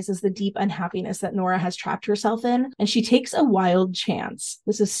recognizes the deep unhappiness that Nora has trapped herself in, and she takes a wild chance.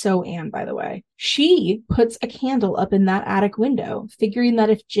 This is so Anne, by the way. She puts a candle up in that attic window, figuring that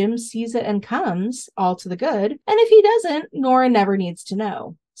if Jim sees it and comes, all to the good, and if he doesn't, Nora never needs to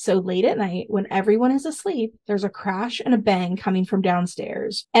know. So late at night, when everyone is asleep, there's a crash and a bang coming from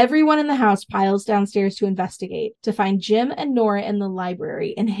downstairs. Everyone in the house piles downstairs to investigate, to find Jim and Nora in the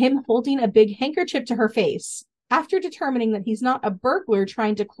library, and him holding a big handkerchief to her face. After determining that he's not a burglar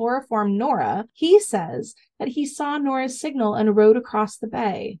trying to chloroform Nora, he says that he saw Nora's signal and rowed across the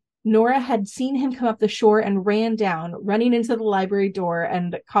bay. Nora had seen him come up the shore and ran down, running into the library door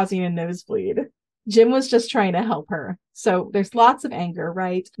and causing a nosebleed. Jim was just trying to help her. So there's lots of anger,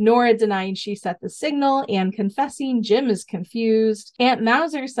 right? Nora denying she set the signal, and confessing. Jim is confused. Aunt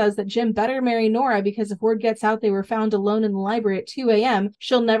Mauser says that Jim better marry Nora because if word gets out they were found alone in the library at 2 a.m.,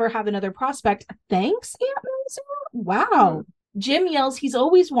 she'll never have another prospect. Thanks, Aunt Mauser? Wow. Jim yells he's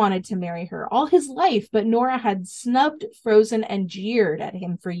always wanted to marry her all his life, but Nora had snubbed, frozen, and jeered at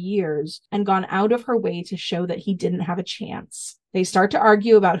him for years and gone out of her way to show that he didn't have a chance. They start to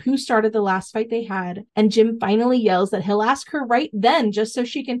argue about who started the last fight they had, and Jim finally yells that he'll ask her right then just so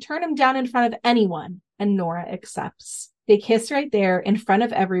she can turn him down in front of anyone, and Nora accepts. They kiss right there in front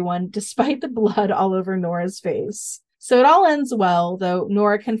of everyone, despite the blood all over Nora's face. So it all ends well, though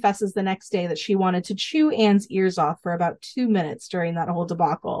Nora confesses the next day that she wanted to chew Anne's ears off for about 2 minutes during that whole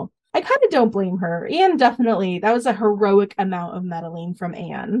debacle. I kind of don't blame her. Anne definitely, that was a heroic amount of meddling from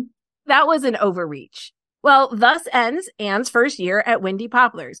Anne. That was an overreach. Well, thus ends Anne's first year at Windy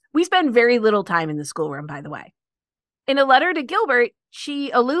Poplars. We spend very little time in the schoolroom, by the way. In a letter to Gilbert, she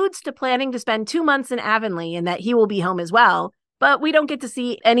alludes to planning to spend 2 months in Avonlea and that he will be home as well. But we don't get to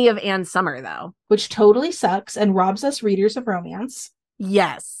see any of Anne's summer, though. Which totally sucks and robs us readers of romance.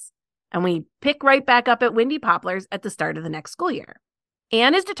 Yes. And we pick right back up at Windy Poplars at the start of the next school year.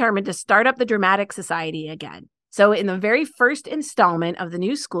 Anne is determined to start up the Dramatic Society again. So in the very first installment of the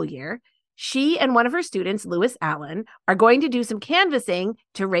new school year, she and one of her students, Lewis Allen, are going to do some canvassing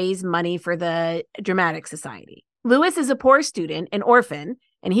to raise money for the Dramatic Society. Lewis is a poor student, an orphan,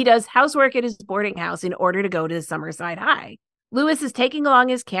 and he does housework at his boarding house in order to go to Summerside High. Lewis is taking along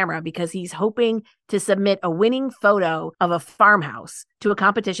his camera because he's hoping to submit a winning photo of a farmhouse to a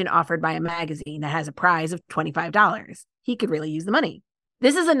competition offered by a magazine that has a prize of $25. He could really use the money.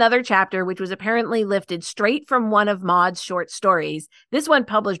 This is another chapter which was apparently lifted straight from one of Maud's short stories. This one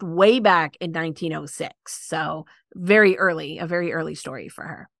published way back in 1906, so a very early story for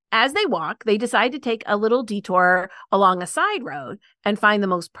her. As they walk, they decide to take a little detour along a side road and find the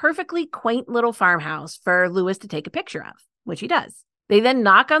most perfectly quaint little farmhouse for Lewis to take a picture of, which he does. They then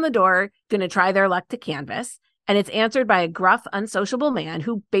knock on the door, going to try their luck to canvass, and it's answered by a gruff, unsociable man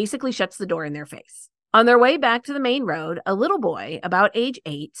who basically shuts the door in their face. On their way back to the main road, a little boy about age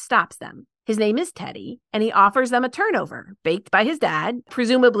 8 stops them. His name is Teddy, and he offers them a turnover baked by his dad,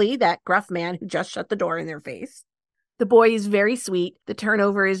 presumably that gruff man who just shut the door in their face. The boy is very sweet, the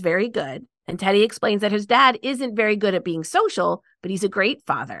turnover is very good, and Teddy explains that his dad isn't very good at being social, but he's a great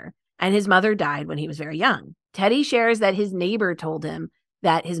father, and his mother died when he was very young. Teddy shares that his neighbor told him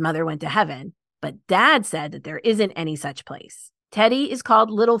that his mother went to heaven, but Dad said that there isn't any such place. Teddy is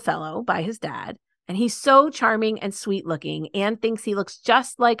called Little Fellow by his dad, and he's so charming and sweet-looking and thinks he looks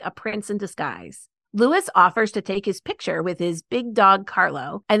just like a prince in disguise. Louis offers to take his picture with his big dog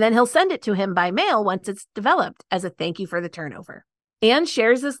Carlo, and then he'll send it to him by mail once it's developed as a thank you for the turnover. Anne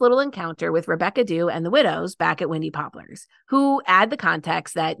shares this little encounter with Rebecca Dew and the widows back at Windy Poplars, who add the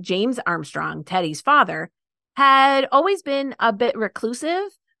context that James Armstrong, Teddy's father, had always been a bit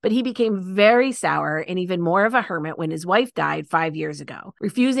reclusive, but he became very sour and even more of a hermit when his wife died 5 years ago,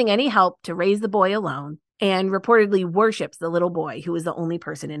 refusing any help to raise the boy alone, and reportedly worships the little boy who was the only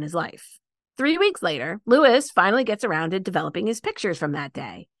person in his life. 3 weeks later, Louis finally gets around to developing his pictures from that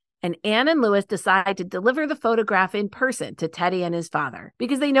day, and Anne and Louis decide to deliver the photograph in person to Teddy and his father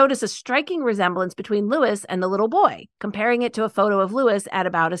because they notice a striking resemblance between Louis and the little boy, comparing it to a photo of Louis at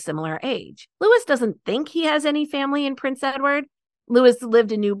about a similar age. Louis doesn't think he has any family in Prince Edward. Louis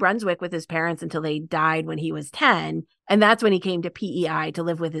lived in New Brunswick with his parents until they died when he was 10, and that's when he came to PEI to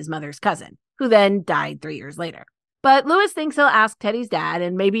live with his mother's cousin, who then died 3 years later. But Louis thinks he'll ask Teddy's dad,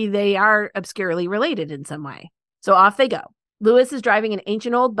 and maybe they are obscurely related in some way. So off they go. Louis is driving an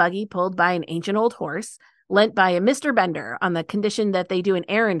ancient old buggy pulled by an ancient old horse, lent by a Mr. Bender on the condition that they do an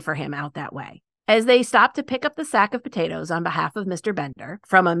errand for him out that way. As they stop to pick up the sack of potatoes on behalf of Mr. Bender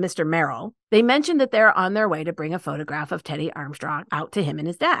from a Mr. Merrill, they mention that they're on their way to bring a photograph of Teddy Armstrong out to him and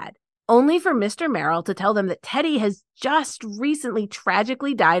his dad, only for Mr. Merrill to tell them that Teddy has just recently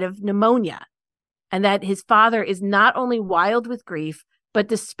tragically died of pneumonia, and that his father is not only wild with grief, but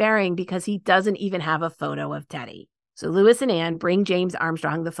despairing because he doesn't even have a photo of Teddy. So Louis and Anne bring James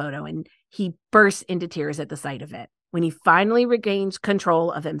Armstrong the photo, and he bursts into tears at the sight of it. When he finally regains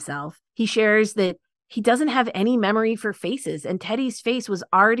control of himself, he shares that he doesn't have any memory for faces, and Teddy's face was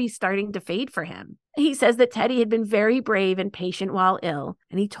already starting to fade for him. He says that Teddy had been very brave and patient while ill,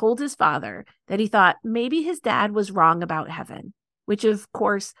 and he told his father that he thought maybe his dad was wrong about heaven, which of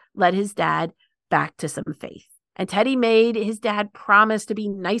course led his dad back to some faith. And Teddy made his dad promise to be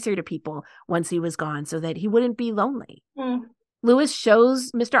nicer to people once he was gone so that he wouldn't be lonely. Louis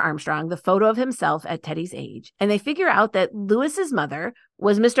shows Mr. Armstrong the photo of himself at Teddy's age, and they figure out that Louis's mother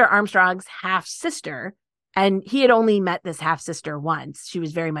was Mr. Armstrong's half-sister, and he had only met this half-sister once. She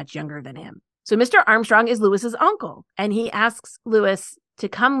was very much younger than him. So Mr. Armstrong is Louis's uncle, and he asks Louis to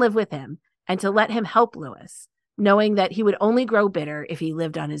come live with him and to let him help Louis, knowing that he would only grow bitter if he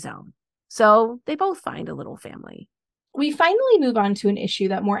lived on his own. So they both find a little family. We finally move on to an issue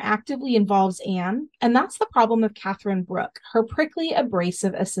that more actively involves Anne, and that's the problem of Catherine Brooke, her prickly,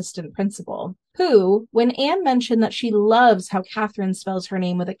 abrasive assistant principal, who, when Anne mentioned that she loves how Catherine spells her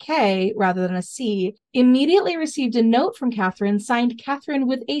name with a K rather than a C, immediately received a note from Catherine signed Catherine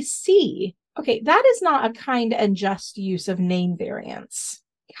with a C. Okay, that is not a kind and just use of name variants.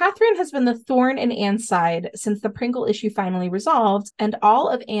 Catherine has been the thorn in Anne's side since the Pringle issue finally resolved, and all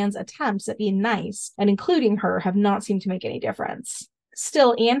of Anne's attempts at being nice, and including her, have not seemed to make any difference.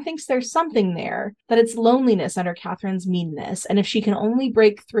 Still, Anne thinks there's something there, that it's loneliness under Catherine's meanness, and if she can only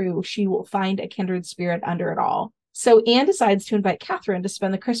break through, she will find a kindred spirit under it all. So Anne decides to invite Catherine to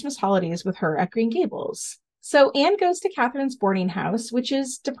spend the Christmas holidays with her at Green Gables. So Anne goes to Catherine's boarding house, which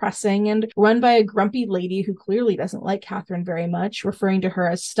is depressing and run by a grumpy lady who clearly doesn't like Catherine very much, referring to her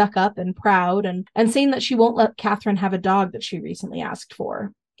as stuck up and proud and saying that she won't let Catherine have a dog that she recently asked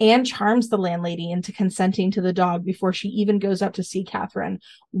for. Anne charms the landlady into consenting to the dog before she even goes up to see Catherine.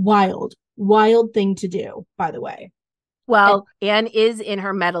 Wild thing to do, by the way. Well, Anne is in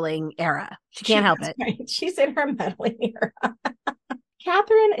her meddling era. She can't help it. Right. She's in her meddling era.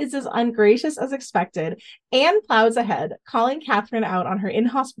 Catherine is as ungracious as expected. Anne plows ahead, calling Catherine out on her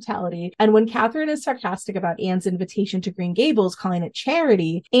inhospitality. And when Catherine is sarcastic about Anne's invitation to Green Gables, calling it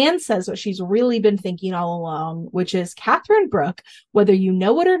charity, Anne says what she's really been thinking all along, which is, Catherine Brooke, whether you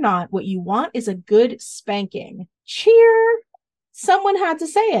know it or not, what you want is a good spanking. Cheer! Someone had to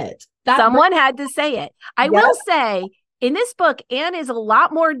say it. Someone had to say it. I will say, in this book, Anne is a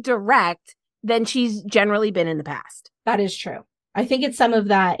lot more direct than she's generally been in the past. That is true. I think it's some of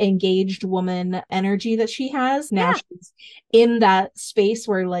that engaged woman energy that she has. Now she's in that space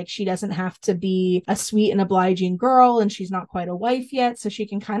where like she doesn't have to be a sweet and obliging girl and she's not quite a wife yet. So she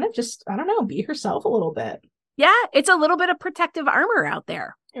can kind of just, I don't know, be herself a little bit. Yeah, it's a little bit of protective armor out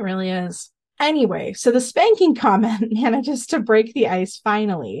there. It really is. Anyway, so the spanking comment manages to break the ice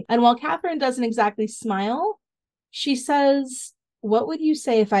finally. And while Catherine doesn't exactly smile, she says, "What would you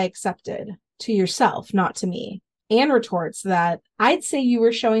say if I accepted? To yourself, not to me." Anne retorts that, "I'd say you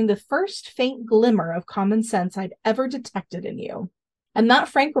were showing the first faint glimmer of common sense I'd ever detected in you." And that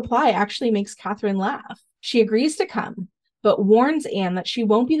frank reply actually makes Catherine laugh. She agrees to come, but warns Anne that she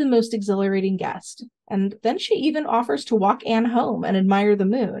won't be the most exhilarating guest. And then she even offers to walk Anne home and admire the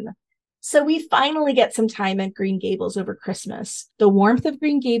moon. So we finally get some time at Green Gables over Christmas. The warmth of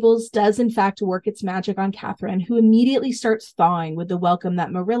Green Gables does in fact work its magic on Catherine, who immediately starts thawing with the welcome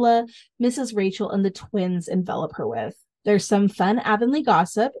that Marilla, Mrs. Rachel, and the twins envelop her with. There's some fun Avonlea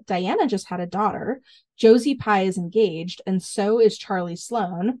gossip. Diana just had a daughter. Josie Pye is engaged, and so is Charlie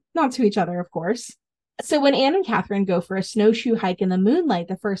Sloane. Not to each other, of course. So when Anne and Catherine go for a snowshoe hike in the moonlight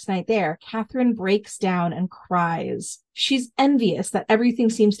the first night there, Catherine breaks down and cries. She's envious that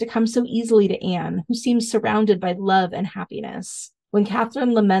everything seems to come so easily to Anne, who seems surrounded by love and happiness. When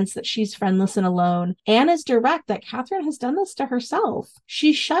Catherine laments that she's friendless and alone, Anne is direct that Catherine has done this to herself.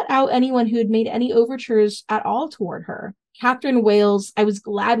 She shut out anyone who had made any overtures at all toward her. Catherine wails, "I was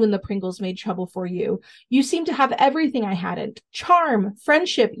glad when the Pringles made trouble for you. You seem to have everything I hadn't. Charm,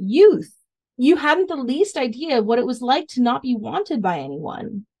 friendship, youth. You hadn't the least idea of what it was like to not be wanted by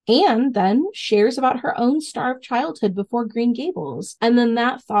anyone." Anne then shares about her own starved childhood before Green Gables, and then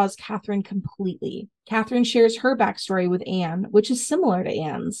that thaws Catherine completely. Catherine shares her backstory with Anne, which is similar to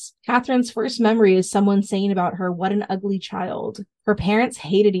Anne's. Catherine's first memory is someone saying about her, "What an ugly child." Her parents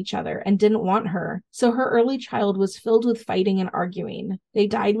hated each other and didn't want her, so her early child was filled with fighting and arguing. They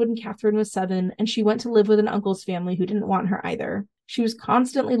died when Catherine was 7, and she went to live with an uncle's family who didn't want her either. She was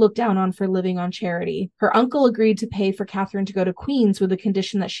constantly looked down on for living on charity. Her uncle agreed to pay for Catherine to go to Queen's with the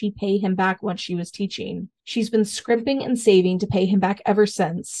condition that she pay him back once she was teaching. She's been scrimping and saving to pay him back ever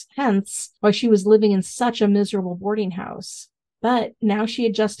since, hence why she was living in such a miserable boarding house. But now she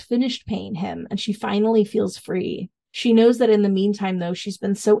had just finished paying him, and she finally feels free. She knows that in the meantime, though, she's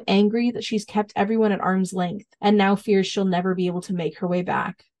been so angry that she's kept everyone at arm's length, and now fears she'll never be able to make her way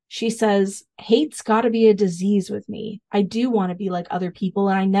back. She says, "Hate's gotta be a disease with me. I do want to be like other people,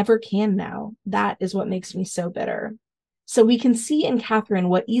 and I never can now. That is what makes me so bitter." So we can see in Catherine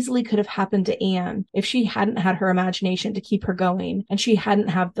what easily could have happened to Anne if she hadn't had her imagination to keep her going, and she hadn't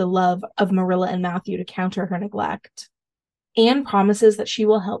had the love of Marilla and Matthew to counter her neglect. Anne promises that she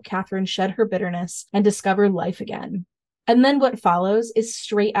will help Catherine shed her bitterness and discover life again. And then what follows is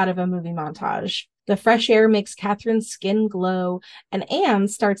straight out of a movie montage. The fresh air makes Catherine's skin glow, and Anne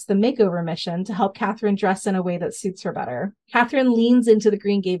starts the makeover mission to help Catherine dress in a way that suits her better. Catherine leans into the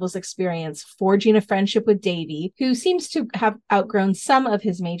Green Gables experience, forging a friendship with Davy, who seems to have outgrown some of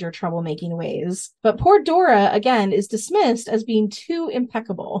his major troublemaking ways. But poor Dora, again, is dismissed as being too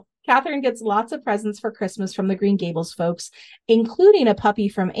impeccable. Catherine gets lots of presents for Christmas from the Green Gables folks, including a puppy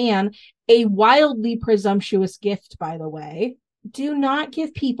from Anne, a wildly presumptuous gift, by the way. Do not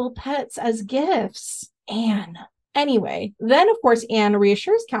give people pets as gifts, Anne. Anyway, then of course Anne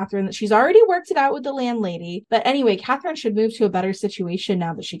reassures Catherine that she's already worked it out with the landlady, but anyway, Catherine should move to a better situation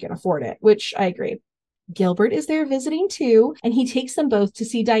now that she can afford it, which I agree. Gilbert is there visiting too, and he takes them both to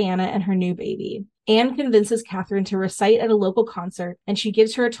see Diana and her new baby. Anne convinces Catherine to recite at a local concert, and she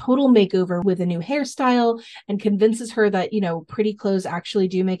gives her a total makeover with a new hairstyle and convinces her that, pretty clothes actually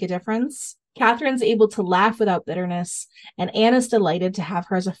do make a difference. Catherine's able to laugh without bitterness, and Anne is delighted to have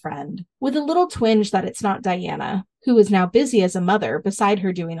her as a friend, with a little twinge that it's not Diana, who is now busy as a mother beside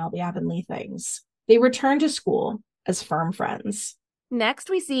her doing all the Avonlea things. They return to school as firm friends. Next,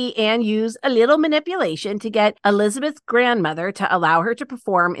 we see Anne use a little manipulation to get Elizabeth's grandmother to allow her to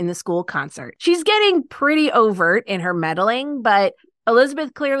perform in the school concert. She's getting pretty overt in her meddling, but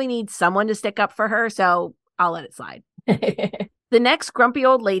Elizabeth clearly needs someone to stick up for her, so I'll let it slide. The next grumpy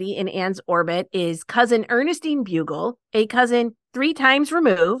old lady in Anne's orbit is cousin Ernestine Bugle, a cousin 3 times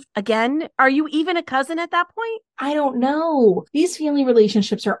removed. Again, are you even a cousin at that point? I don't know. These family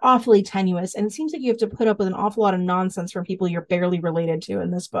relationships are awfully tenuous, and it seems like you have to put up with an awful lot of nonsense from people you're barely related to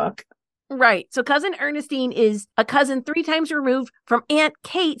in this book. Right. So cousin Ernestine is a cousin 3 times removed from Aunt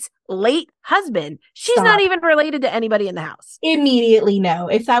Kate's late husband. She's Stop. not even related to anybody in the house. Immediately no.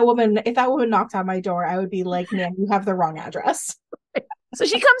 If that woman knocked on my door, I would be like, "Ma'am, you have the wrong address." So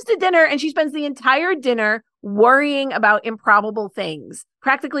she comes to dinner and she spends the entire dinner worrying about improbable things.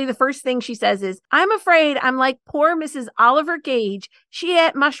 Practically the first thing she says is, "I'm afraid I'm like poor Mrs. Oliver Gage. She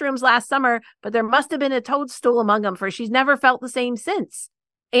ate mushrooms last summer, but there must have been a toadstool among them, for she's never felt the same since."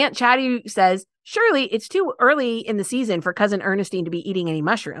 Aunt Chatty says, "Surely it's too early in the season for cousin Ernestine to be eating any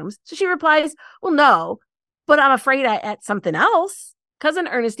mushrooms." So she replies, "Well, no, but I'm afraid I ate something else." Cousin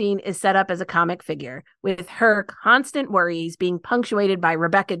Ernestine is set up as a comic figure, with her constant worries being punctuated by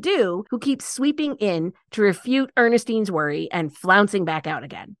Rebecca Dew, who keeps sweeping in to refute Ernestine's worry and flouncing back out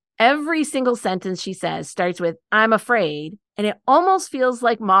again. Every single sentence she says starts with, "I'm afraid," and it almost feels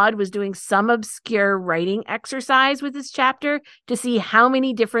like Maud was doing some obscure writing exercise with this chapter to see how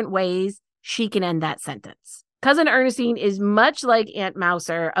many different ways she can end that sentence. Cousin Ernestine is much like Aunt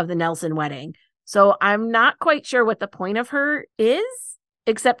Mouser of the Nelson wedding, so I'm not quite sure what the point of her is,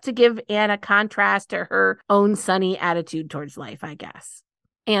 except to give Anne a contrast to her own sunny attitude towards life, I guess.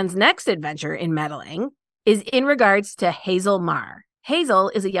 Anne's next adventure in Meddling is in regards to Hazel Marr. Hazel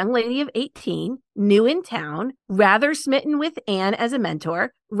is a young lady of 18, new in town, rather smitten with Anne as a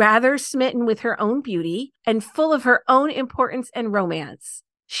mentor, rather smitten with her own beauty, and full of her own importance and romance.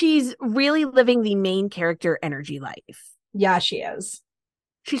 She's really living the main character energy life. Yeah, she is.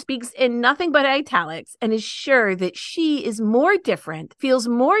 She speaks in nothing but italics and is sure that she is more different, feels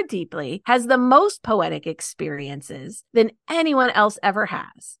more deeply, has the most poetic experiences than anyone else ever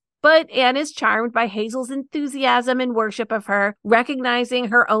has. But Anne is charmed by Hazel's enthusiasm and worship of her, recognizing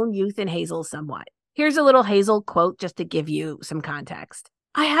her own youth in Hazel somewhat. Here's a little Hazel quote just to give you some context.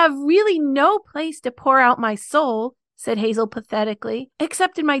 "I have really no place to pour out my soul," said Hazel pathetically,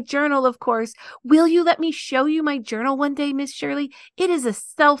 "except in my journal, of course. Will you let me show you my journal one day, Miss Shirley? It is a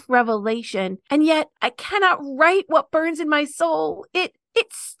self-revelation, and yet I cannot write what burns in my soul. It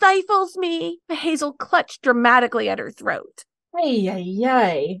stifles me." Hazel clutched dramatically at her throat. Ay, ay,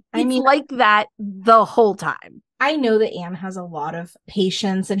 ay. It's like that the whole time. I know that Anne has a lot of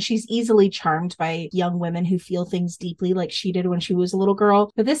patience and she's easily charmed by young women who feel things deeply like she did when she was a little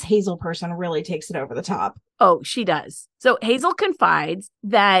girl. But this Hazel person really takes it over the top. Oh, she does. So Hazel confides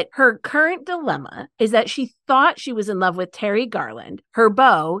that her current dilemma is that she thought she was in love with Terry Garland, her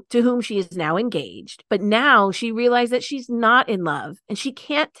beau, to whom she is now engaged. But now she realized that she's not in love and she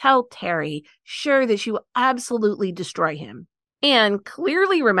can't tell Terry, sure that she will absolutely destroy him. Anne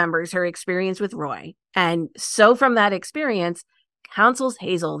clearly remembers her experience with Roy, and so from that experience, counsels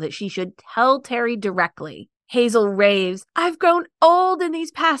Hazel that she should tell Terry directly. Hazel raves, "I've grown old in these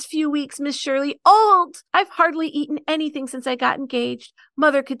past few weeks, Miss Shirley, old! I've hardly eaten anything since I got engaged.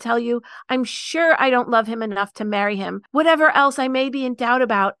 Mother could tell you, I'm sure I don't love him enough to marry him. Whatever else I may be in doubt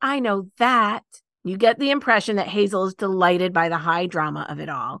about, I know that." You get the impression that Hazel is delighted by the high drama of it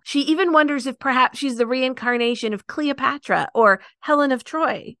all. She even wonders if perhaps she's the reincarnation of Cleopatra or Helen of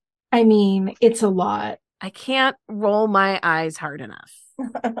Troy. I mean, it's a lot. I can't roll my eyes hard enough.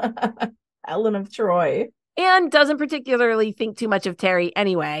 Helen of Troy. Anne doesn't particularly think too much of Terry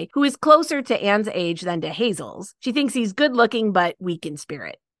anyway, who is closer to Anne's age than to Hazel's. She thinks he's good looking but weak in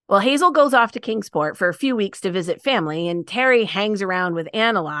spirit. Well, Hazel goes off to Kingsport for a few weeks to visit family, and Terry hangs around with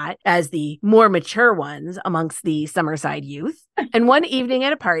Anne a lot as the more mature ones amongst the Summerside youth. And one evening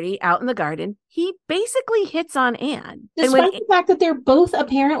at a party out in the garden, he basically hits on Anne. Despite the fact that they're both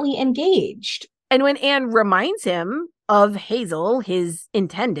apparently engaged. And when Anne reminds him of Hazel, his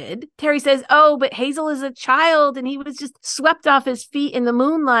intended, Terry says, "Oh, but Hazel is a child and he was just swept off his feet in the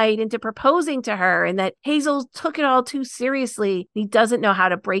moonlight into proposing to her, and that Hazel took it all too seriously. He doesn't know how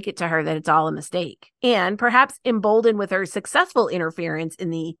to break it to her that it's all a mistake." And perhaps emboldened with her successful interference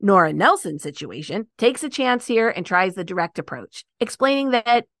in the Nora Nelson situation, takes a chance here and tries the direct approach, explaining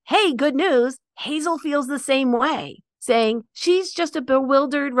that, hey, good news, Hazel feels the same way. Saying, she's just a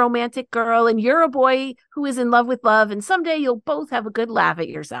bewildered romantic girl and you're a boy who is in love with love, and someday you'll both have a good laugh at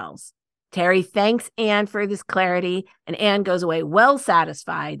yourselves. Terry thanks Anne for this clarity, and Anne goes away well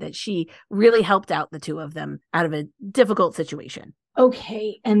satisfied that she really helped out the two of them out of a difficult situation.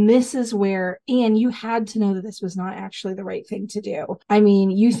 Okay, and this is where, Anne, you had to know that this was not actually the right thing to do. I mean,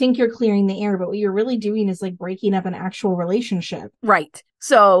 you think you're clearing the air, but what you're really doing is like breaking up an actual relationship. Right.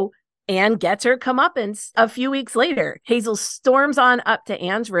 So Anne gets her comeuppance a few weeks later. Hazel storms on up to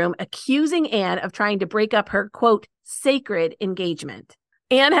Anne's room, accusing Anne of trying to break up her, quote, sacred engagement.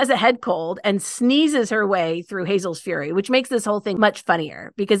 Anne has a head cold and sneezes her way through Hazel's fury, which makes this whole thing much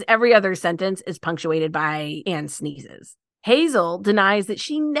funnier because every other sentence is punctuated by Anne sneezes. Hazel denies that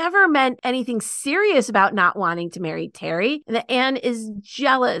she never meant anything serious about not wanting to marry Terry, and that Anne is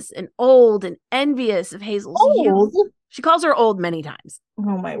jealous and old and envious of Hazel's youth. She calls her old many times.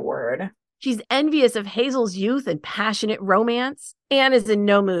 Oh, my word. She's envious of Hazel's youth and passionate romance. Anne is in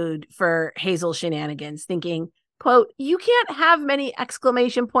no mood for Hazel's shenanigans, thinking, quote, you can't have many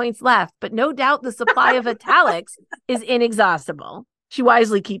exclamation points left, but no doubt the supply of italics is inexhaustible. She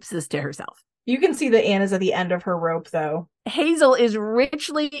wisely keeps this to herself. You can see that Anne is at the end of her rope, though. Hazel is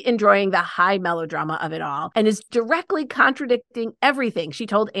richly enjoying the high melodrama of it all and is directly contradicting everything she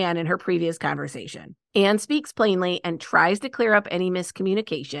told Anne in her previous conversation. Anne speaks plainly and tries to clear up any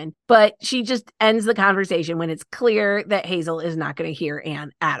miscommunication, but she just ends the conversation when it's clear that Hazel is not going to hear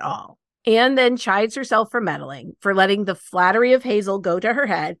Anne at all. Anne then chides herself for meddling, for letting the flattery of Hazel go to her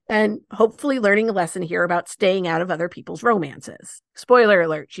head, and hopefully learning a lesson here about staying out of other people's romances. Spoiler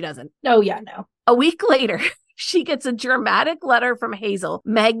alert, she doesn't. Oh, yeah, no. A week later, she gets a dramatic letter from Hazel,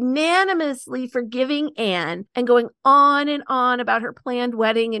 magnanimously forgiving Anne and going on and on about her planned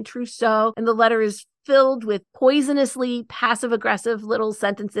wedding and trousseau. And the letter is filled with poisonously passive-aggressive little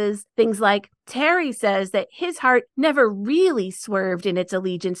sentences. Things like, Terry says that his heart never really swerved in its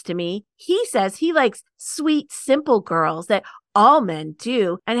allegiance to me. He says he likes sweet, simple girls that all men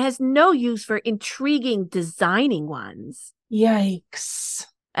do and has no use for intriguing, designing ones. Yikes.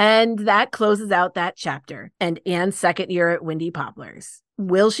 And that closes out that chapter and Anne's second year at Windy Poplars.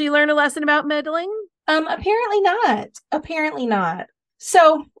 Will she learn a lesson about meddling? Apparently not. Apparently not.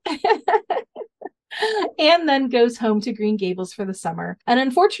 So Anne then goes home to Green Gables for the summer. And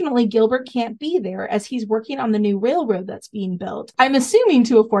unfortunately, Gilbert can't be there as he's working on the new railroad that's being built. I'm assuming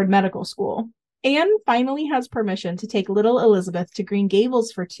to afford medical school. Anne finally has permission to take little Elizabeth to Green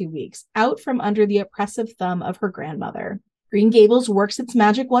Gables for 2 weeks, out from under the oppressive thumb of her grandmother. Green Gables works its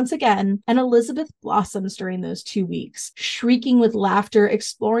magic once again, and Elizabeth blossoms during those 2 weeks, shrieking with laughter,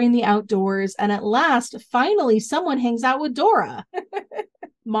 exploring the outdoors, and at last, finally, someone hangs out with Dora.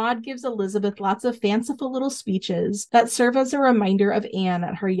 Maud gives Elizabeth lots of fanciful little speeches that serve as a reminder of Anne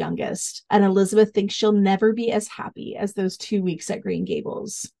at her youngest, and Elizabeth thinks she'll never be as happy as those 2 weeks at Green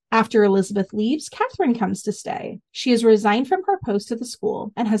Gables. After Elizabeth leaves, Catherine comes to stay. She has resigned from her post at the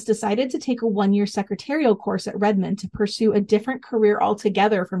school and has decided to take a 1-year secretarial course at Redmond to pursue a different career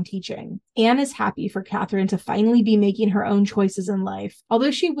altogether from teaching. Anne is happy for Catherine to finally be making her own choices in life, although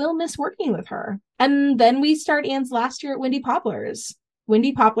she will miss working with her. And then we start Anne's last year at Windy Poplars.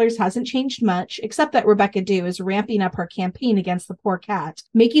 Windy Poplars hasn't changed much, except that Rebecca Dew is ramping up her campaign against the poor cat,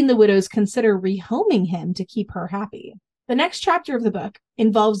 making the widows consider rehoming him to keep her happy. The next chapter of the book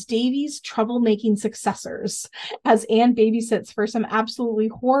involves Davy's troublemaking successors, as Anne babysits for some absolutely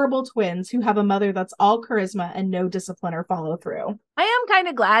horrible twins who have a mother that's all charisma and no discipline or follow through. I am kind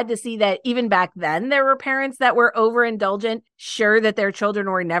of glad to see that even back then there were parents that were overindulgent, sure that their children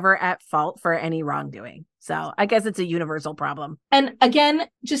were never at fault for any wrongdoing. So I guess it's a universal problem. And again,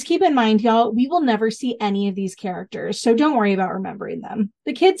 just keep in mind, y'all, we will never see any of these characters, so don't worry about remembering them.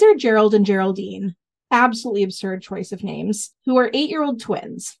 The kids are Gerald and Geraldine. Absolutely absurd choice of names, who are 8-year-old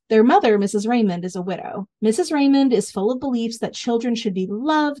twins. Their mother, Mrs. Raymond, is a widow. Mrs. Raymond is full of beliefs that children should be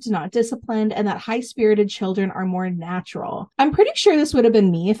loved, not disciplined, and that high-spirited children are more natural. I'm pretty sure this would have been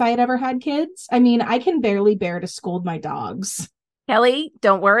me if I had ever had kids. I mean, I can barely bear to scold my dogs. Kelly,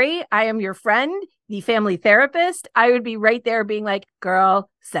 don't worry. I am your friend, the family therapist. I would be right there being like, girl,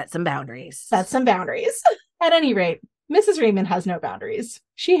 set some boundaries. Set some boundaries. At any rate, Mrs. Raymond has no boundaries.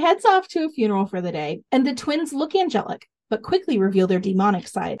 She heads off to a funeral for the day, and the twins look angelic, but quickly reveal their demonic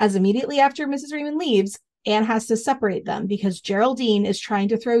side, as immediately after Mrs. Raymond leaves, Anne has to separate them because Geraldine is trying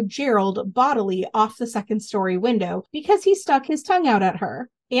to throw Gerald bodily off the second-story window because he stuck his tongue out at her.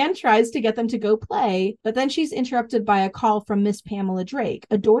 Anne tries to get them to go play, but then she's interrupted by a call from Miss Pamela Drake,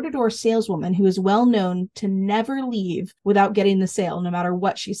 a door-to-door saleswoman who is well known to never leave without getting the sale, no matter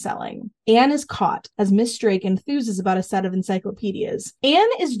what she's selling. Anne is caught as Miss Drake enthuses about a set of encyclopedias. Anne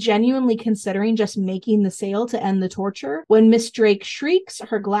is genuinely considering just making the sale to end the torture when Miss Drake shrieks,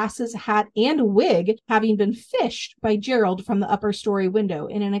 her glasses, hat, and wig having been fished by Gerald from the upper story window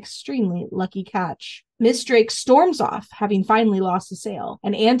in an extremely lucky catch. Miss Drake storms off, having finally lost the sale,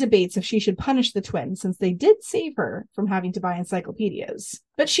 and Anne debates if she should punish the twins since they did save her from having to buy encyclopedias.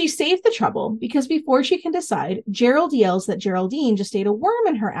 But she saved the trouble because before she can decide, Gerald yells that Geraldine just ate a worm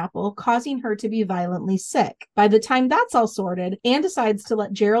in her apple, causing her to be violently sick. By the time that's all sorted, Anne decides to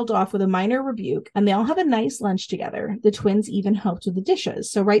let Gerald off with a minor rebuke, and they all have a nice lunch together. The twins even helped with the dishes,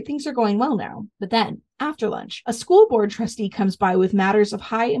 so things are going well now. But then, after lunch, a school board trustee comes by with matters of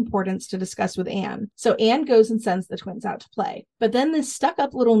high importance to discuss with Anne. So Anne goes and sends the twins out to play. But then this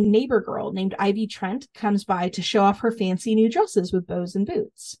stuck-up little neighbor girl named Ivy Trent comes by to show off her fancy new dresses with bows and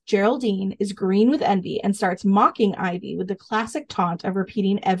boots. Geraldine is green with envy and starts mocking Ivy with the classic taunt of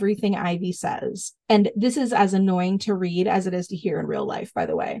repeating everything Ivy says. And this is as annoying to read as it is to hear in real life, by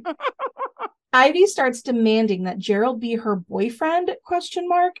the way. Ivy starts demanding that Gerald be her boyfriend, ?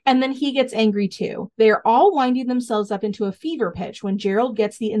 And then he gets angry too. They are all winding themselves up into a fever pitch when Gerald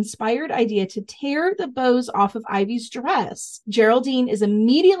gets the inspired idea to tear the bows off of Ivy's dress. Geraldine is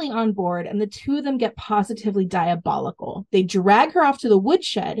immediately on board, and the two of them get positively diabolical. They drag her off to the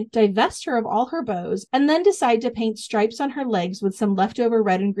woodshed, divest her of all her bows, and then decide to paint stripes on her legs with some leftover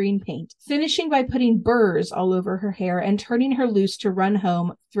red and green paint, finishing by putting burrs all over her hair and turning her loose to run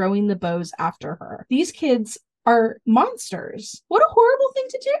home, throwing the bows after her. These kids are monsters. What a horrible thing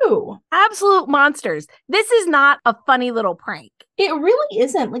to do. Absolute monsters. This is not a funny little prank. It really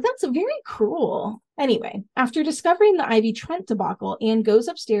isn't. Like, that's very cruel. Anyway, after discovering the Ivy Trent debacle, Anne goes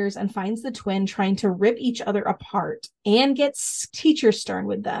upstairs and finds the twin trying to rip each other apart. Anne gets teacher stern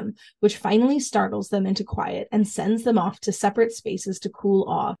with them, which finally startles them into quiet and sends them off to separate spaces to cool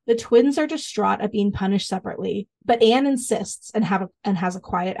off. The twins are distraught at being punished separately, but Anne insists and has a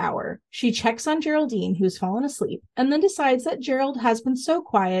quiet hour. She checks on Geraldine, who's fallen asleep, and then decides that Gerald has been so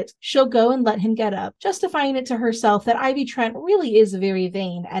quiet, she'll go and let him get up, justifying it to herself that Ivy Trent really is very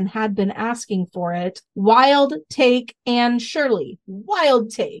vain and had been asking for it. Wild take, Anne Shirley.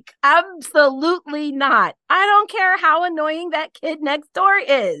 Wild take. Absolutely not. I don't care how annoying that kid next door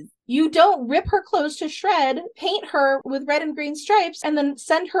is. You don't rip her clothes to shred, paint her with red and green stripes, and then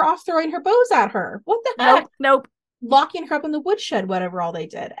send her off throwing her bows at her. What the heck? Nope. Locking her up in the woodshed, whatever all they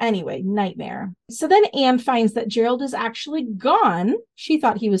did. Anyway, nightmare. So then Anne finds that Gerald is actually gone. She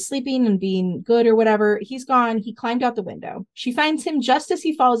thought he was sleeping and being good or whatever. He's gone. He climbed out the window. She finds him just as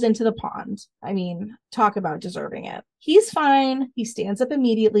he falls into the pond. I mean, talk about deserving it. He's fine. He stands up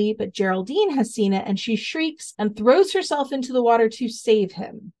immediately, but Geraldine has seen it and she shrieks and throws herself into the water to save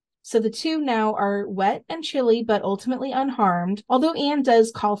him. So the two now are wet and chilly, but ultimately unharmed, although Anne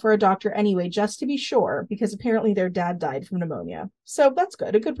does call for a doctor anyway, just to be sure, because apparently their dad died from pneumonia. So that's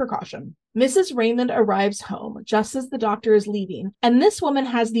good, a good precaution. Mrs. Raymond arrives home just as the doctor is leaving, and this woman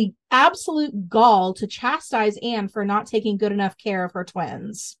has the absolute gall to chastise Anne for not taking good enough care of her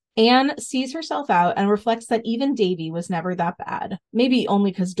twins. Anne sees herself out and reflects that even Davy was never that bad. Maybe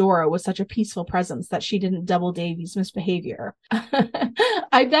only because Dora was such a peaceful presence that she didn't double Davy's misbehavior.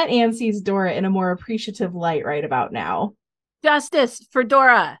 I bet Anne sees Dora in a more appreciative light right about now. Justice for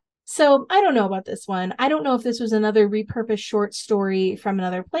Dora. So I don't know about this one. I don't know if this was another repurposed short story from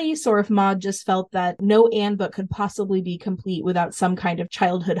another place or if Maud just felt that no Anne book could possibly be complete without some kind of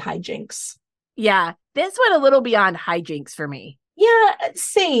childhood hijinks. Yeah, this went a little beyond hijinks for me. Yeah,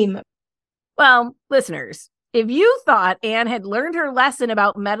 same. Well, listeners, if you thought Anne had learned her lesson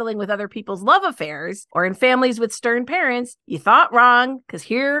about meddling with other people's love affairs or in families with stern parents, you thought wrong, because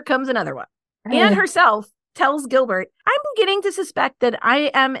here comes another one. Anne herself tells Gilbert, I'm beginning to suspect that I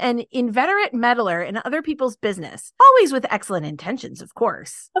am an inveterate meddler in other people's business, always with excellent intentions, of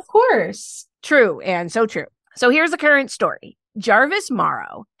course. Of course. True, and so true. So here's the current story. Jarvis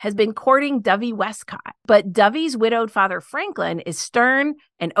Morrow has been courting Dovey Westcott, but Dovey's widowed father Franklin is stern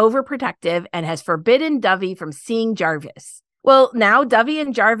and overprotective and has forbidden Dovey from seeing Jarvis. Well, now Dovey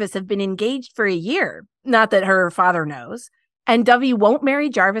and Jarvis have been engaged for a year, not that her father knows, and Dovey won't marry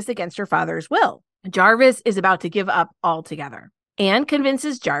Jarvis against her father's will. Jarvis is about to give up altogether. Anne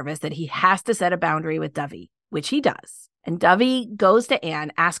convinces Jarvis that he has to set a boundary with Dovey, which he does. And Dovey goes to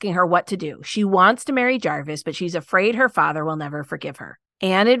Anne asking her what to do. She wants to marry Jarvis, but she's afraid her father will never forgive her.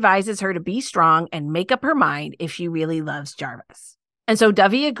 Anne advises her to be strong and make up her mind if she really loves Jarvis. And so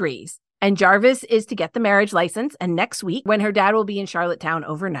Dovey agrees. And Jarvis is to get the marriage license. And next week, when her dad will be in Charlottetown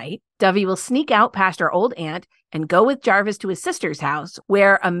overnight, Dovey will sneak out past her old aunt and go with Jarvis to his sister's house,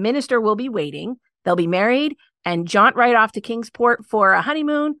 where a minister will be waiting. They'll be married and jaunt right off to Kingsport for a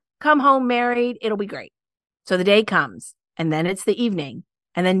honeymoon, come home married. It'll be great. So the day comes, and then it's the evening,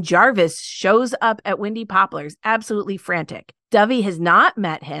 and then Jarvis shows up at Windy Poplars, absolutely frantic. Dovey has not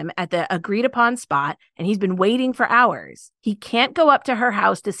met him at the agreed-upon spot, and he's been waiting for hours. He can't go up to her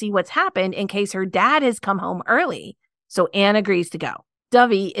house to see what's happened in case her dad has come home early, so Anne agrees to go.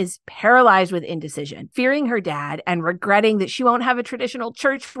 Dovey is paralyzed with indecision, fearing her dad and regretting that she won't have a traditional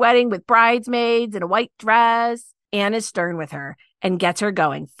church wedding with bridesmaids and a white dress. Anne is stern with her and gets her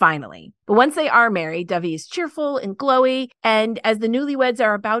going, finally. But once they are married, Dovey is cheerful and glowy, and as the newlyweds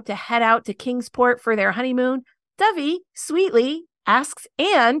are about to head out to Kingsport for their honeymoon, Dovey sweetly asks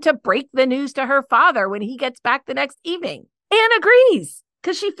Anne to break the news to her father when he gets back the next evening. Anne agrees,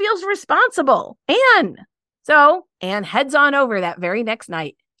 because she feels responsible. So Anne heads on over that very next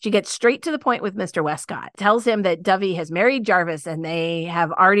night. She gets straight to the point with Mr. Westcott, tells him that Dovey has married Jarvis and they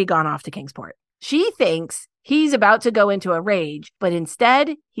have already gone off to Kingsport. She thinks he's about to go into a rage, but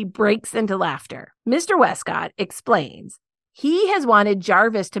instead he breaks into laughter. Mr. Westcott explains He has wanted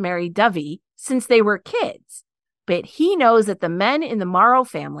Jarvis to marry Dovey since they were kids, but he knows that the men in the Morrow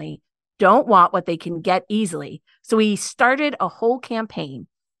family don't want what they can get easily, so he started a whole campaign,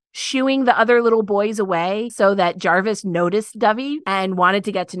 shooing the other little boys away so that Jarvis noticed Dovey and wanted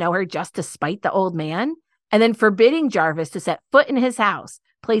to get to know her just to spite the old man, and then forbidding Jarvis to set foot in his house,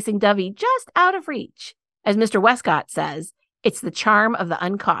 placing Dovey just out of reach. As Mr. Westcott says, it's the charm of the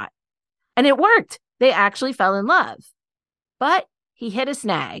uncaught. And it worked. They actually fell in love. But he hit a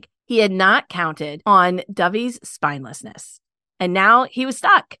snag. He had not counted on Dovey's spinelessness. And now he was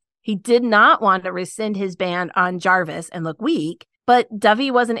stuck. He did not want to rescind his ban on Jarvis and look weak, but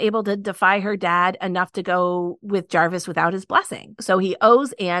Dovey wasn't able to defy her dad enough to go with Jarvis without his blessing. So he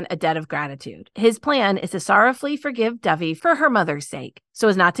owes Anne a debt of gratitude. His plan is to sorrowfully forgive Dovey for her mother's sake, so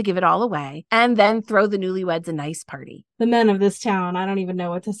as not to give it all away, and then throw the newlyweds a nice party. The men of this town, I don't even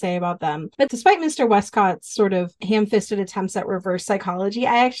know what to say about them. But despite Mr. Westcott's sort of ham-fisted attempts at reverse psychology,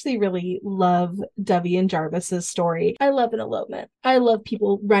 I actually really love Dovey and Jarvis's story. I love an elopement. I love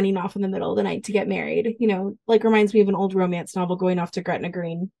people running off in the middle of the night to get married. You know, like reminds me of an old romance novel going off to Gretna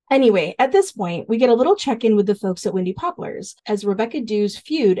Green. Anyway, at this point, we get a little check-in with the folks at Windy Poplars as Rebecca Dew's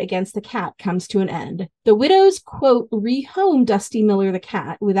feud against the cat comes to an end. The widows, quote, rehome Dusty Miller the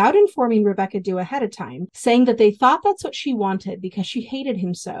cat without informing Rebecca Dew ahead of time, saying that they thought that's what she wanted because she hated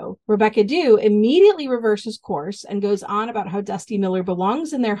him so. Rebecca Dew immediately reverses course and goes on about how Dusty Miller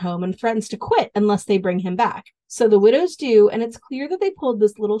belongs in their home and threatens to quit unless they bring him back. So the widows do, and it's clear that they pulled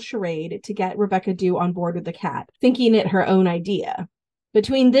this little charade to get Rebecca Dew on board with the cat, thinking it her own idea.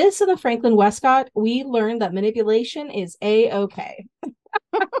 Between this and the Franklin Westcott, we learned that manipulation is A-okay.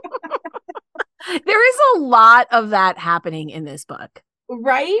 There is a lot of that happening in this book.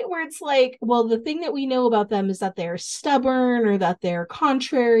 Right? Where it's like, well, the thing that we know about them is that they're stubborn or that they're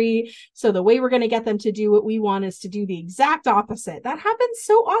contrary. So the way we're going to get them to do what we want is to do the exact opposite. That happens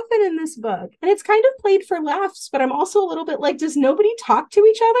so often in this book. And it's kind of played for laughs, but I'm also a little bit like, does nobody talk to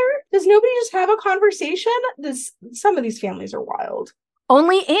each other? Does nobody just have a conversation? Some of these families are wild.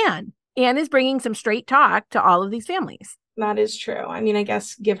 Only Anne. Anne is bringing some straight talk to all of these families. That is true. I mean, I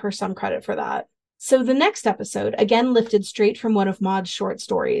guess give her some credit for that. So the next episode, again lifted straight from one of Maud's short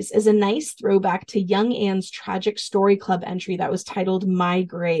stories, is a nice throwback to young Anne's tragic story club entry that was titled My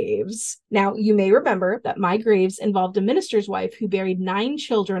Graves. Now, you may remember that My Graves involved a minister's wife who buried 9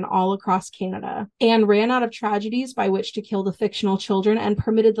 children all across Canada. Anne ran out of tragedies by which to kill the fictional children and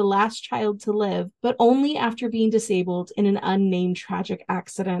permitted the last child to live, but only after being disabled in an unnamed tragic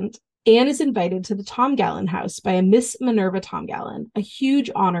accident. Anne is invited to the Tomgallen house by a Miss Minerva Tomgallen, a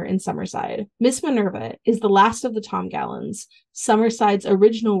huge honor in Summerside. Miss Minerva is the last of the Tomgallens, Summerside's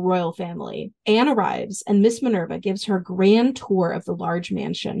original royal family. Anne arrives, and Miss Minerva gives her a grand tour of the large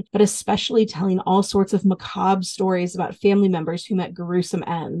mansion, but especially telling all sorts of macabre stories about family members who met gruesome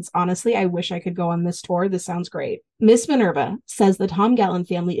ends. Honestly, I wish I could go on this tour. This sounds great. Miss Minerva says the Tomgallen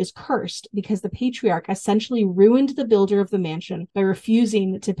family is cursed because the patriarch essentially ruined the builder of the mansion by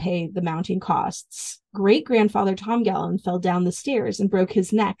refusing to pay the mounting costs. Great-grandfather Tomgallen fell down the stairs and broke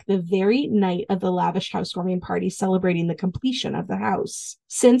his neck the very night of the lavish housewarming party celebrating the completion of the house.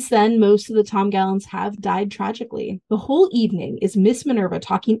 Since then, most of the Tomgallens have died tragically. The whole evening is Miss Minerva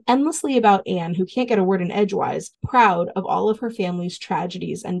talking endlessly about Anne, who can't get a word in edgewise, proud of all of her family's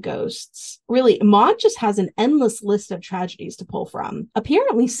tragedies and ghosts. Really, Maud just has an endless list of tragedies to pull from.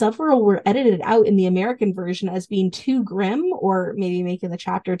 Apparently, several were edited out in the American version as being too grim or maybe making the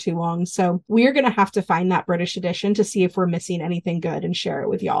chapter too long, so we're going to have to find that British edition to see if we're missing anything good and share it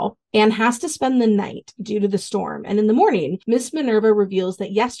with y'all. Anne has to spend the night due to the storm, and in the morning, Miss Minerva reveals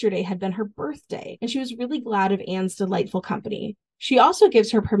that yesterday had been her birthday, and she was really glad of Anne's delightful company. She also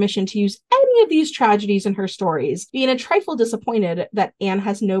gives her permission to use any of these tragedies in her stories, being a trifle disappointed that Anne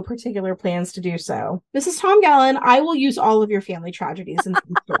has no particular plans to do so. Mrs. Tomgallen, I will use all of your family tragedies in the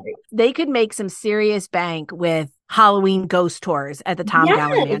story. They could make some serious bank with Halloween ghost tours at the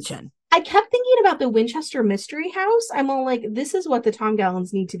Tomgallen mansion. I kept thinking about the Winchester Mystery House. I'm all like, this is what the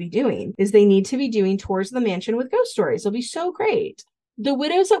Tomgallens need to be doing, is they need to be doing tours of the mansion with ghost stories. It'll be so great. The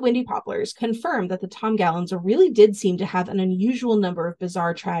widows at Windy Poplars confirmed that the Tomgallens really did seem to have an unusual number of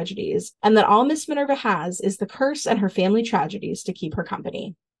bizarre tragedies, and that all Miss Minerva has is the curse and her family tragedies to keep her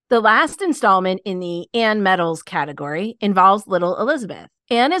company. The last installment in the Anne Meddles category involves little Elizabeth.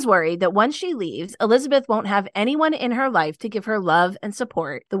 Anne is worried that once she leaves, Elizabeth won't have anyone in her life to give her love and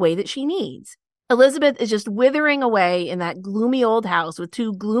support the way that she needs. Elizabeth is just withering away in that gloomy old house with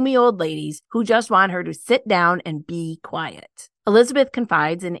 2 gloomy old ladies who just want her to sit down and be quiet. Elizabeth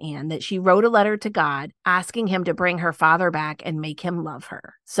confides in Anne that she wrote a letter to God asking him to bring her father back and make him love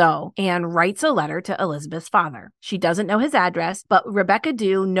her. So Anne writes a letter to Elizabeth's father. She doesn't know his address, but Rebecca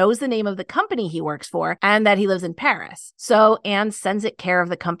Dew knows the name of the company he works for and that he lives in Paris. So Anne sends it care of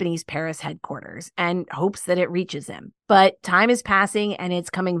the company's Paris headquarters and hopes that it reaches him. But time is passing and it's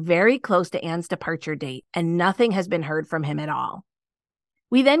coming very close to Anne's departure date, and nothing has been heard from him at all.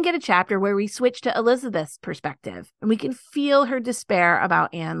 We then get a chapter where we switch to Elizabeth's perspective, and we can feel her despair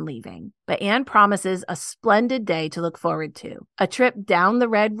about Anne leaving. But Anne promises a splendid day to look forward to, a trip down the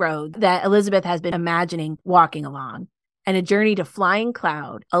red road that Elizabeth has been imagining walking along, and a journey to Flying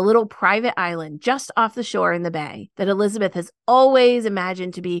Cloud, a little private island just off the shore in the bay that Elizabeth has always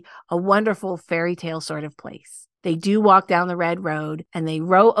imagined to be a wonderful fairy tale sort of place. They do walk down the red road, and they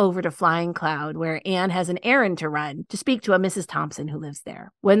row over to Flying Cloud, where Anne has an errand to run to speak to a Mrs. Thompson who lives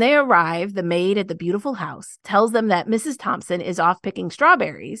there. When they arrive, the maid at the beautiful house tells them that Mrs. Thompson is off picking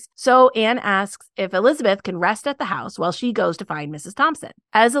strawberries, so Anne asks if Elizabeth can rest at the house while she goes to find Mrs. Thompson.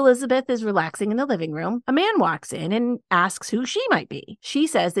 As Elizabeth is relaxing in the living room, a man walks in and asks who she might be. She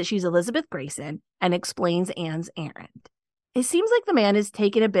says that she's Elizabeth Grayson and explains Anne's errand. It seems like the man is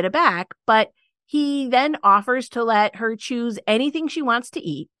taken a bit aback, but he then offers to let her choose anything she wants to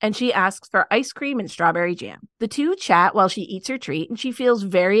eat, and she asks for ice cream and strawberry jam. The two chat while she eats her treat, and she feels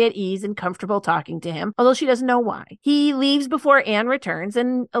very at ease and comfortable talking to him, although she doesn't know why. He leaves before Anne returns,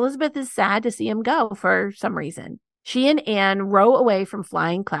 and Elizabeth is sad to see him go for some reason. She and Anne row away from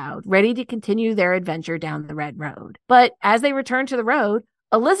Flying Cloud, ready to continue their adventure down the red road. But as they return to the road,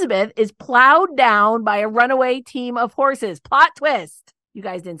 Elizabeth is plowed down by a runaway team of horses. Plot twist! You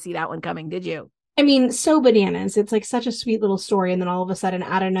guys didn't see that one coming, did you? I mean, so bananas. It's like such a sweet little story, and then all of a sudden,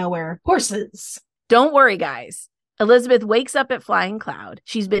 out of nowhere, horses. Don't worry, guys. Elizabeth wakes up at Flying Cloud.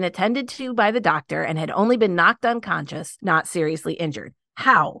 She's been attended to by the doctor and had only been knocked unconscious, not seriously injured.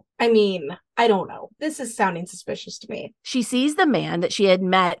 How? I mean, I don't know. This is sounding suspicious to me. She sees the man that she had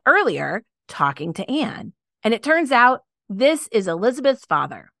met earlier talking to Anne, and it turns out this is Elizabeth's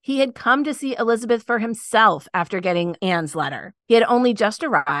father. He had come to see Elizabeth for himself after getting Anne's letter. He had only just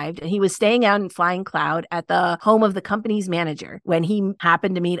arrived, and he was staying out in Flying Cloud at the home of the company's manager when he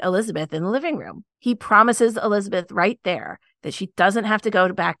happened to meet Elizabeth in the living room. He promises Elizabeth right there that she doesn't have to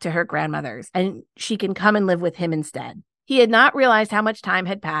go back to her grandmother's, and she can come and live with him instead. He had not realized how much time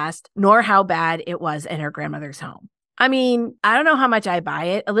had passed, nor how bad it was in her grandmother's home. I mean, I don't know how much I buy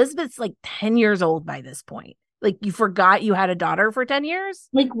it. Elizabeth's like 10 years old by this point. Like, you forgot you had a daughter for 10 years?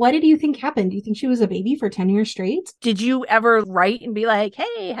 Like, what did you think happened? Do you think she was a baby for 10 years straight? Did you ever write and be like,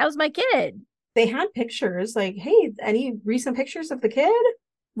 hey, how's my kid? They had pictures, like, hey, any recent pictures of the kid?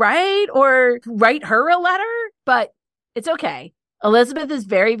 Right? Or write her a letter? But it's okay. Elizabeth is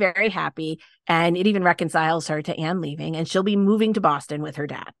very, very happy, and it even reconciles her to Anne leaving, and she'll be moving to Boston with her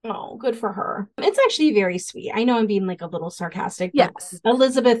dad. Oh, good for her. It's actually very sweet. I know I'm being like a little sarcastic, but yes,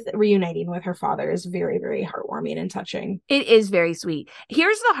 Elizabeth reuniting with her father is very, very heartwarming and touching. It is very sweet.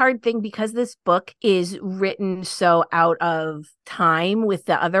 Here's the hard thing, because this book is written so out of time with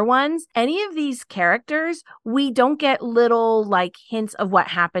the other ones. Any of these characters, we don't get little like hints of what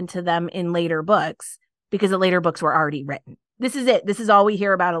happened to them in later books, because the later books were already written. This is it. This is all we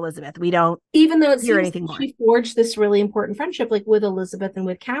hear about Elizabeth. We don't even though it hear seems anything more. She forged this really important friendship like with Elizabeth and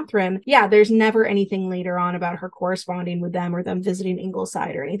with Catherine. Yeah, there's never anything later on about her corresponding with them or them visiting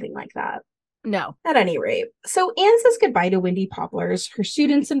Ingleside or anything like that. No. At any rate, so Anne says goodbye to Windy Poplars, her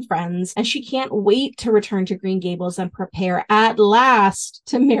students and friends, and she can't wait to return to Green Gables and prepare at last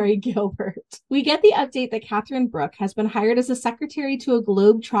to marry Gilbert. We get the update that Catherine Brooke has been hired as a secretary to a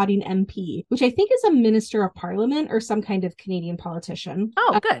globe-trotting MP, which I think is a minister of parliament or some kind of Canadian politician.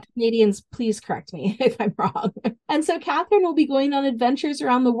 Oh, good. Canadians, please correct me if I'm wrong. And so Catherine will be going on adventures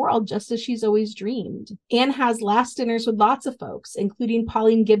around the world just as she's always dreamed. Anne has last dinners with lots of folks, including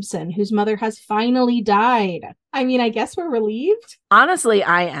Pauline Gibson, whose mother has finally died. I mean, I guess we're relieved. Honestly,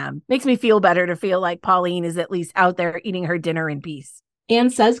 I am. Makes me feel better to feel like Pauline is at least out there eating her dinner in peace. Anne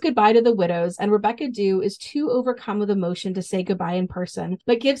says goodbye to the widows, and Rebecca Dew is too overcome with emotion to say goodbye in person,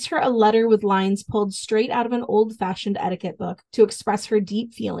 but gives her a letter with lines pulled straight out of an old-fashioned etiquette book to express her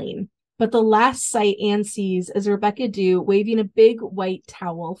deep feeling. But the last sight Anne sees is Rebecca Dew waving a big white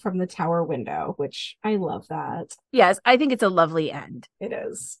towel from the tower window, which I love that. Yes, I think it's a lovely end. It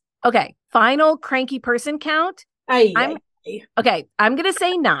is. Okay, final cranky person count. I'm going to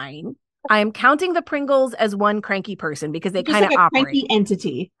say 9. I am counting the Pringles as one cranky person because they kind of operate. Cranky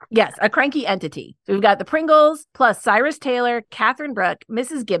entity. Yes, a cranky entity. So we've got the Pringles plus Cyrus Taylor, Catherine Brooke,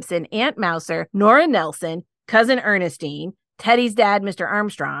 Mrs. Gibson, Aunt Mouser, Nora Nelson, Cousin Ernestine, Teddy's dad, Mr.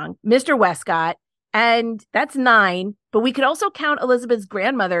 Armstrong, Mr. Westcott, And that's 9. But we could also count Elizabeth's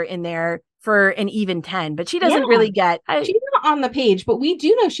grandmother in there for an even 10. But she doesn't really get... She's not on the page, but we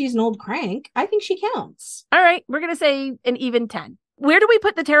do know she's an old crank. I think she counts. All right. We're going to say an even 10. Where do we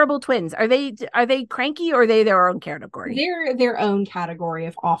put the terrible twins? Are they cranky, or are they their own category? They're their own category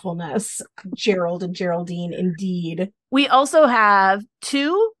of awfulness. Gerald and Geraldine, indeed. We also have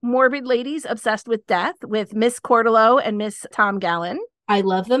 2 morbid ladies obsessed with death, with Miss Cordelow and Miss Tom Gallen. I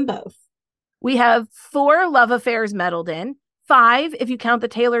love them both. We have 4 love affairs meddled in, 5 if you count the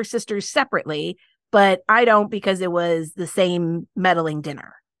Taylor sisters separately, but I don't, because it was the same meddling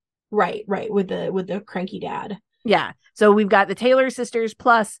dinner. Right, with the cranky dad. Yeah. So we've got the Taylor sisters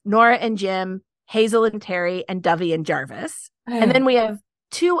plus Nora and Jim, Hazel and Terry, and Dovey and Jarvis. And then we have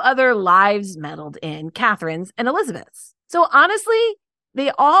 2 other lives meddled in, Catherine's and Elizabeth's. So honestly,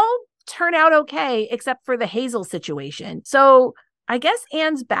 they all turn out okay, except for the Hazel situation. So I guess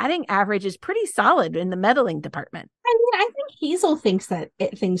Anne's batting average is pretty solid in the meddling department. I mean, I think Hazel thinks that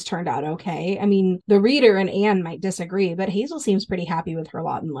things turned out okay. I mean, the reader and Anne might disagree, but Hazel seems pretty happy with her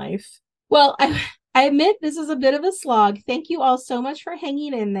lot in life. Well, I admit this is a bit of a slog. Thank you all so much for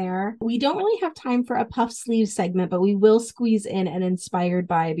hanging in there. We don't really have time for a puff sleeve segment, but we will squeeze in an inspired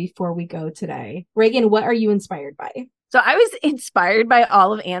by before we go today. Reagan, what are you inspired by? So I was inspired by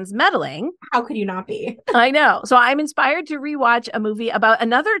all of Anne's meddling. How could you not be? I know. So I'm inspired to rewatch a movie about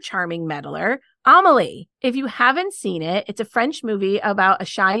another charming meddler, Amélie. If you haven't seen it, it's a French movie about a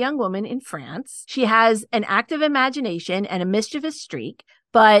shy young woman in France. She has an active imagination and a mischievous streak,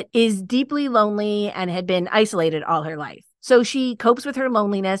 but is deeply lonely and had been isolated all her life. So she copes with her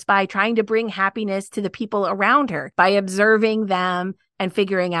loneliness by trying to bring happiness to the people around her, by observing them and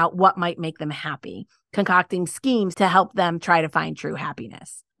figuring out what might make them happy, concocting schemes to help them try to find true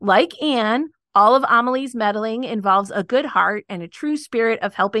happiness. Like Anne, all of Amélie's meddling involves a good heart and a true spirit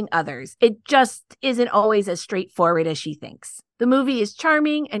of helping others. It just isn't always as straightforward as she thinks. The movie is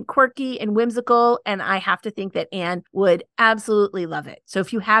charming and quirky and whimsical, and I have to think that Anne would absolutely love it. So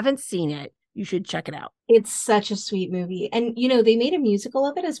if you haven't seen it, you should check it out. It's such a sweet movie. And, you know, they made a musical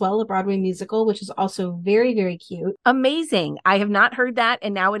of it as well, a Broadway musical, which is also very, very cute. Amazing. I have not heard that,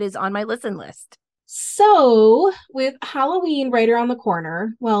 and now it is on my listen list. So with Halloween right around the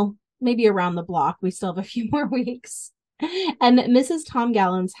corner, well, maybe around the block, we still have a few more weeks, and Mrs. Tom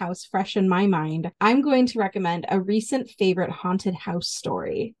Gallen's house fresh in my mind, I'm going to recommend a recent favorite haunted house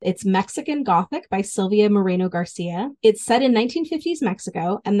story. It's Mexican Gothic by Silvia Moreno Garcia. It's set in 1950s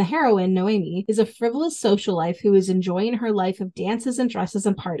Mexico, and the heroine, Noemi, is a frivolous socialite who is enjoying her life of dances and dresses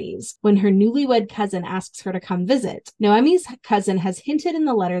and parties when her newlywed cousin asks her to come visit. Noemi's cousin has hinted in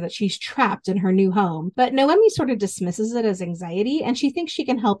the letter that she's trapped in her new home, but Noemi sort of dismisses it as anxiety, and she thinks she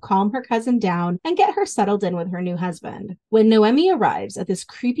can help calm her cousin down and get her settled in with her new husband. When Noemi arrives at this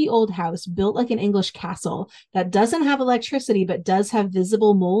creepy old house built like an English castle that doesn't have electricity but does have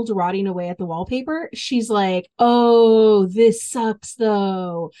visible mold rotting away at the wallpaper, she's like, "Oh, this sucks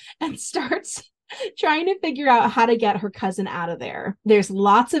though," and starts trying to figure out how to get her cousin out of there. There's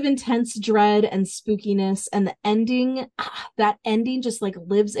lots of intense dread and spookiness, and the ending, that ending just like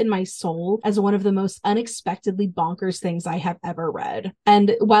lives in my soul as one of the most unexpectedly bonkers things I have ever read.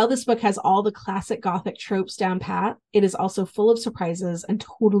 And while this book has all the classic Gothic tropes down pat, it is also full of surprises and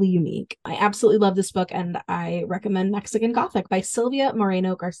totally unique. I absolutely love this book, and I recommend Mexican Gothic by Silvia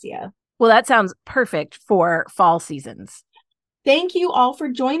Moreno Garcia. Well, that sounds perfect for fall seasons. Thank you all for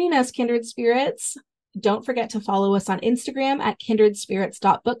joining us, Kindred Spirits. Don't forget to follow us on Instagram at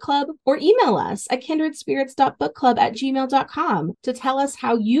kindredspirits.bookclub or email us at kindredspirits.bookclub@gmail.com to tell us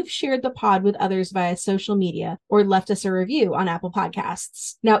how you've shared the pod with others via social media or left us a review on Apple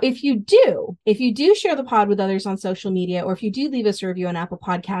Podcasts. Now, if you do share the pod with others on social media, or if you do leave us a review on Apple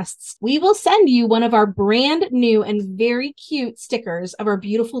Podcasts, we will send you one of our brand new and very cute stickers of our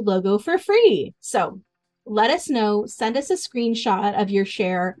beautiful logo for free. So let us know. Send us a screenshot of your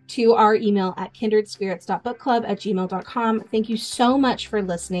share to our email at kindredspirits.bookclub@gmail.com. Thank you so much for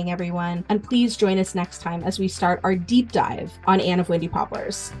listening, everyone. And please join us next time as we start our deep dive on Anne of Windy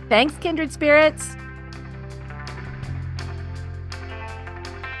Poplars. Thanks, Kindred Spirits.